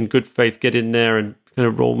experience it in good faith, get in there and kind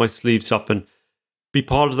of roll my sleeves up and be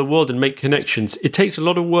part of the world and make connections. It takes a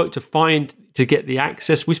lot of work to get the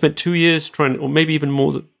access. We spent 2 years trying, or maybe even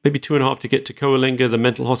more, maybe 2.5 to get to Coalinga, the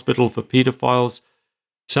mental hospital for pedophiles.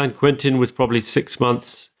 San Quentin was probably 6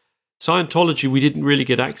 months. Scientology, we didn't really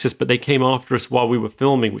get access, but they came after us while we were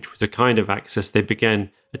filming, which was a kind of access. They began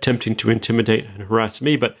attempting to intimidate and harass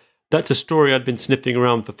me, but that's a story I'd been sniffing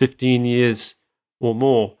around for 15 years or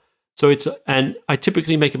more. So and I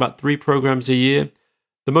typically make about 3 programs a year.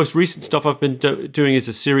 The most recent stuff I've been doing is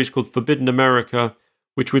a series called Forbidden America,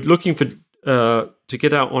 which we're looking to to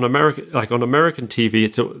get out on American, like on American TV.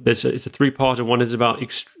 It's a three-parter. One is about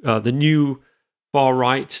the new far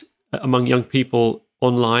right among young people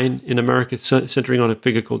online in America, centering on a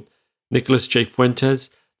figure called Nicholas J. Fuentes.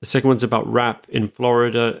 The second one's about rap in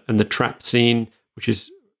Florida and the trap scene, which is,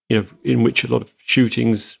 in which a lot of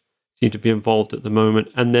shootings seem to be involved at the moment.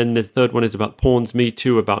 And then the third one is about porn's Me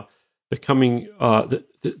Too, about the coming,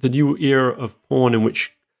 the new era of porn in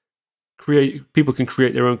which people can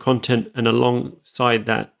create their own content, and alongside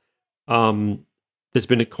that, there's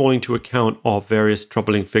been a calling to account of various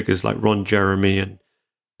troubling figures like Ron Jeremy and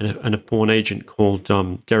a porn agent called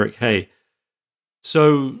Derek Hay.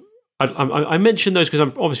 So I mention those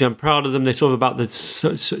because I'm proud of them. They're sort of about the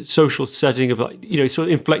social setting of, like, sort of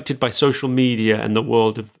inflected by social media and the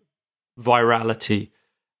world of virality,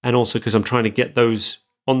 and also because I'm trying to get those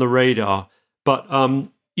on the radar. But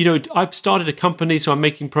I've started a company, so I'm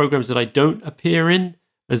making programs that I don't appear in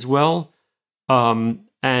as well.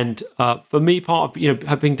 And for me, part of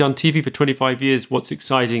having done TV for 25 years, what's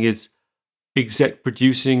exciting is exec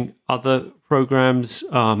producing other programs.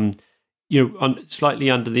 Slightly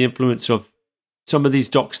under the influence of some of these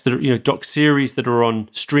docs that are, doc series that are on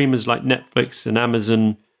streamers like Netflix and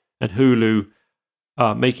Amazon and Hulu,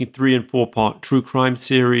 making 3 and 4 part true crime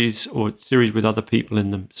series or series with other people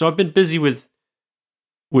in them. So I've been busy with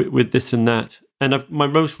this and that. And my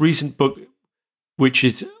most recent book, which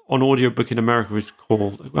is on audiobook in America, is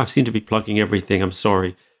called, I seem to be plugging everything, I'm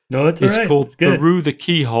sorry. No, it's all right. It's called Theroux the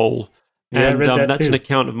Keyhole. Yeah, and I read that that's too. an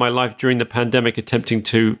account of my life during the pandemic, attempting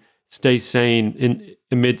to stay sane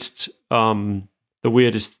amidst the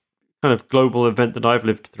weirdest kind of global event that I've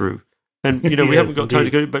lived through. And, we Yes, haven't got time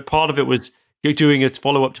to go, but part of it was doing its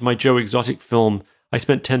follow-up to my Joe Exotic film. I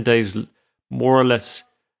spent 10 days more or less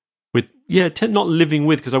not living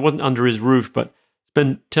with, because I wasn't under his roof, but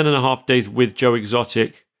spent 10 and a half days with Joe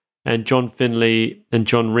Exotic and John Finley and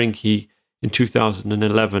John Rinke in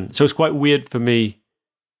 2011. So it's quite weird for me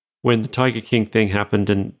when the Tiger King thing happened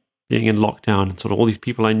and being in lockdown, and sort of all these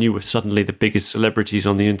people I knew were suddenly the biggest celebrities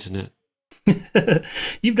on the internet.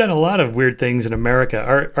 You've done a lot of weird things in America.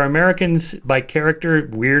 Are Americans by character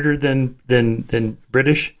weirder than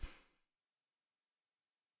British?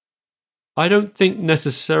 I don't think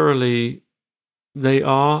necessarily they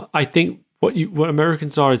are. I think what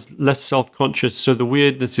Americans are is less self-conscious, so the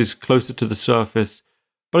weirdness is closer to the surface.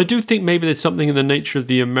 But I do think maybe there's something in the nature of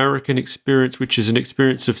the American experience, which is an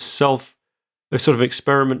experience of a sort of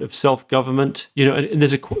experiment of self-government. And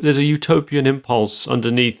there's a utopian impulse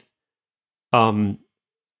underneath. Well,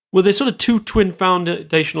 there's sort of two twin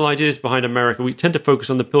foundational ideas behind America. We tend to focus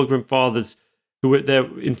on the Pilgrim Fathers, who were there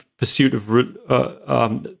in pursuit of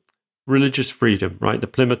religious freedom, right? The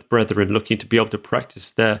Plymouth Brethren, looking to be able to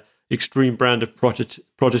practice their extreme brand of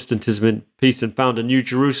Protestantism in peace, and found a New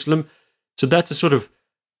Jerusalem. So that's a sort of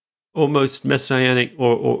almost messianic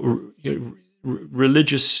or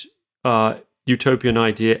religious utopian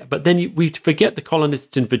idea. But then we forget the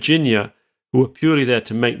colonists in Virginia, who were purely there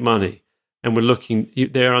to make money, and were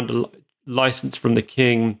they're under license from the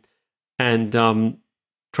king, and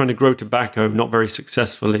trying to grow tobacco, not very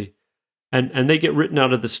successfully. And they get written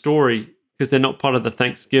out of the story because they're not part of the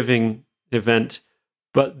Thanksgiving event.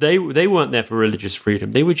 But they weren't there for religious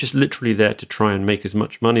freedom. They were just literally there to try and make as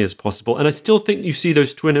much money as possible. And I still think you see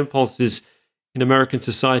those twin impulses in American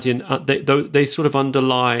society, and they sort of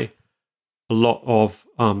underlie a lot of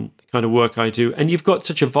the kind of work I do. And you've got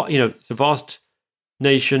such it's a vast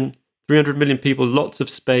nation, 300 million people, lots of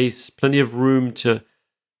space, plenty of room to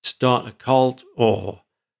start a cult or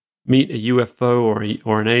meet a UFO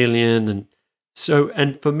or an alien.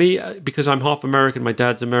 And for me, because I'm half American, my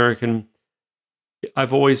dad's American,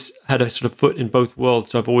 I've always had a sort of foot in both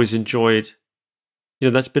worlds. So I've always enjoyed,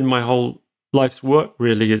 that's been my whole life's work,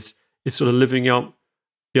 really, is sort of living out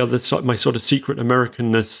the other side, my sort of secret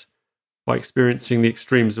Americanness, by experiencing the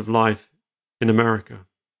extremes of life in America.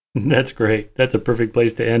 That's great. That's a perfect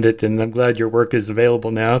place to end it. And I'm glad your work is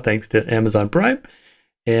available now, thanks to Amazon Prime.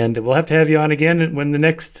 And we'll have to have you on again when the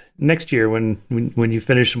next year, when you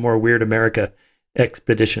finish some more Weird America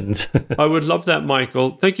expeditions. I would love that,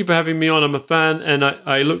 Michael. Thank you for having me on. I'm a fan, and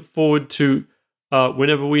I look forward to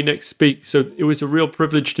whenever we next speak. So it was a real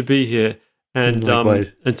privilege to be here, and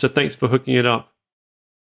so thanks for hooking it up.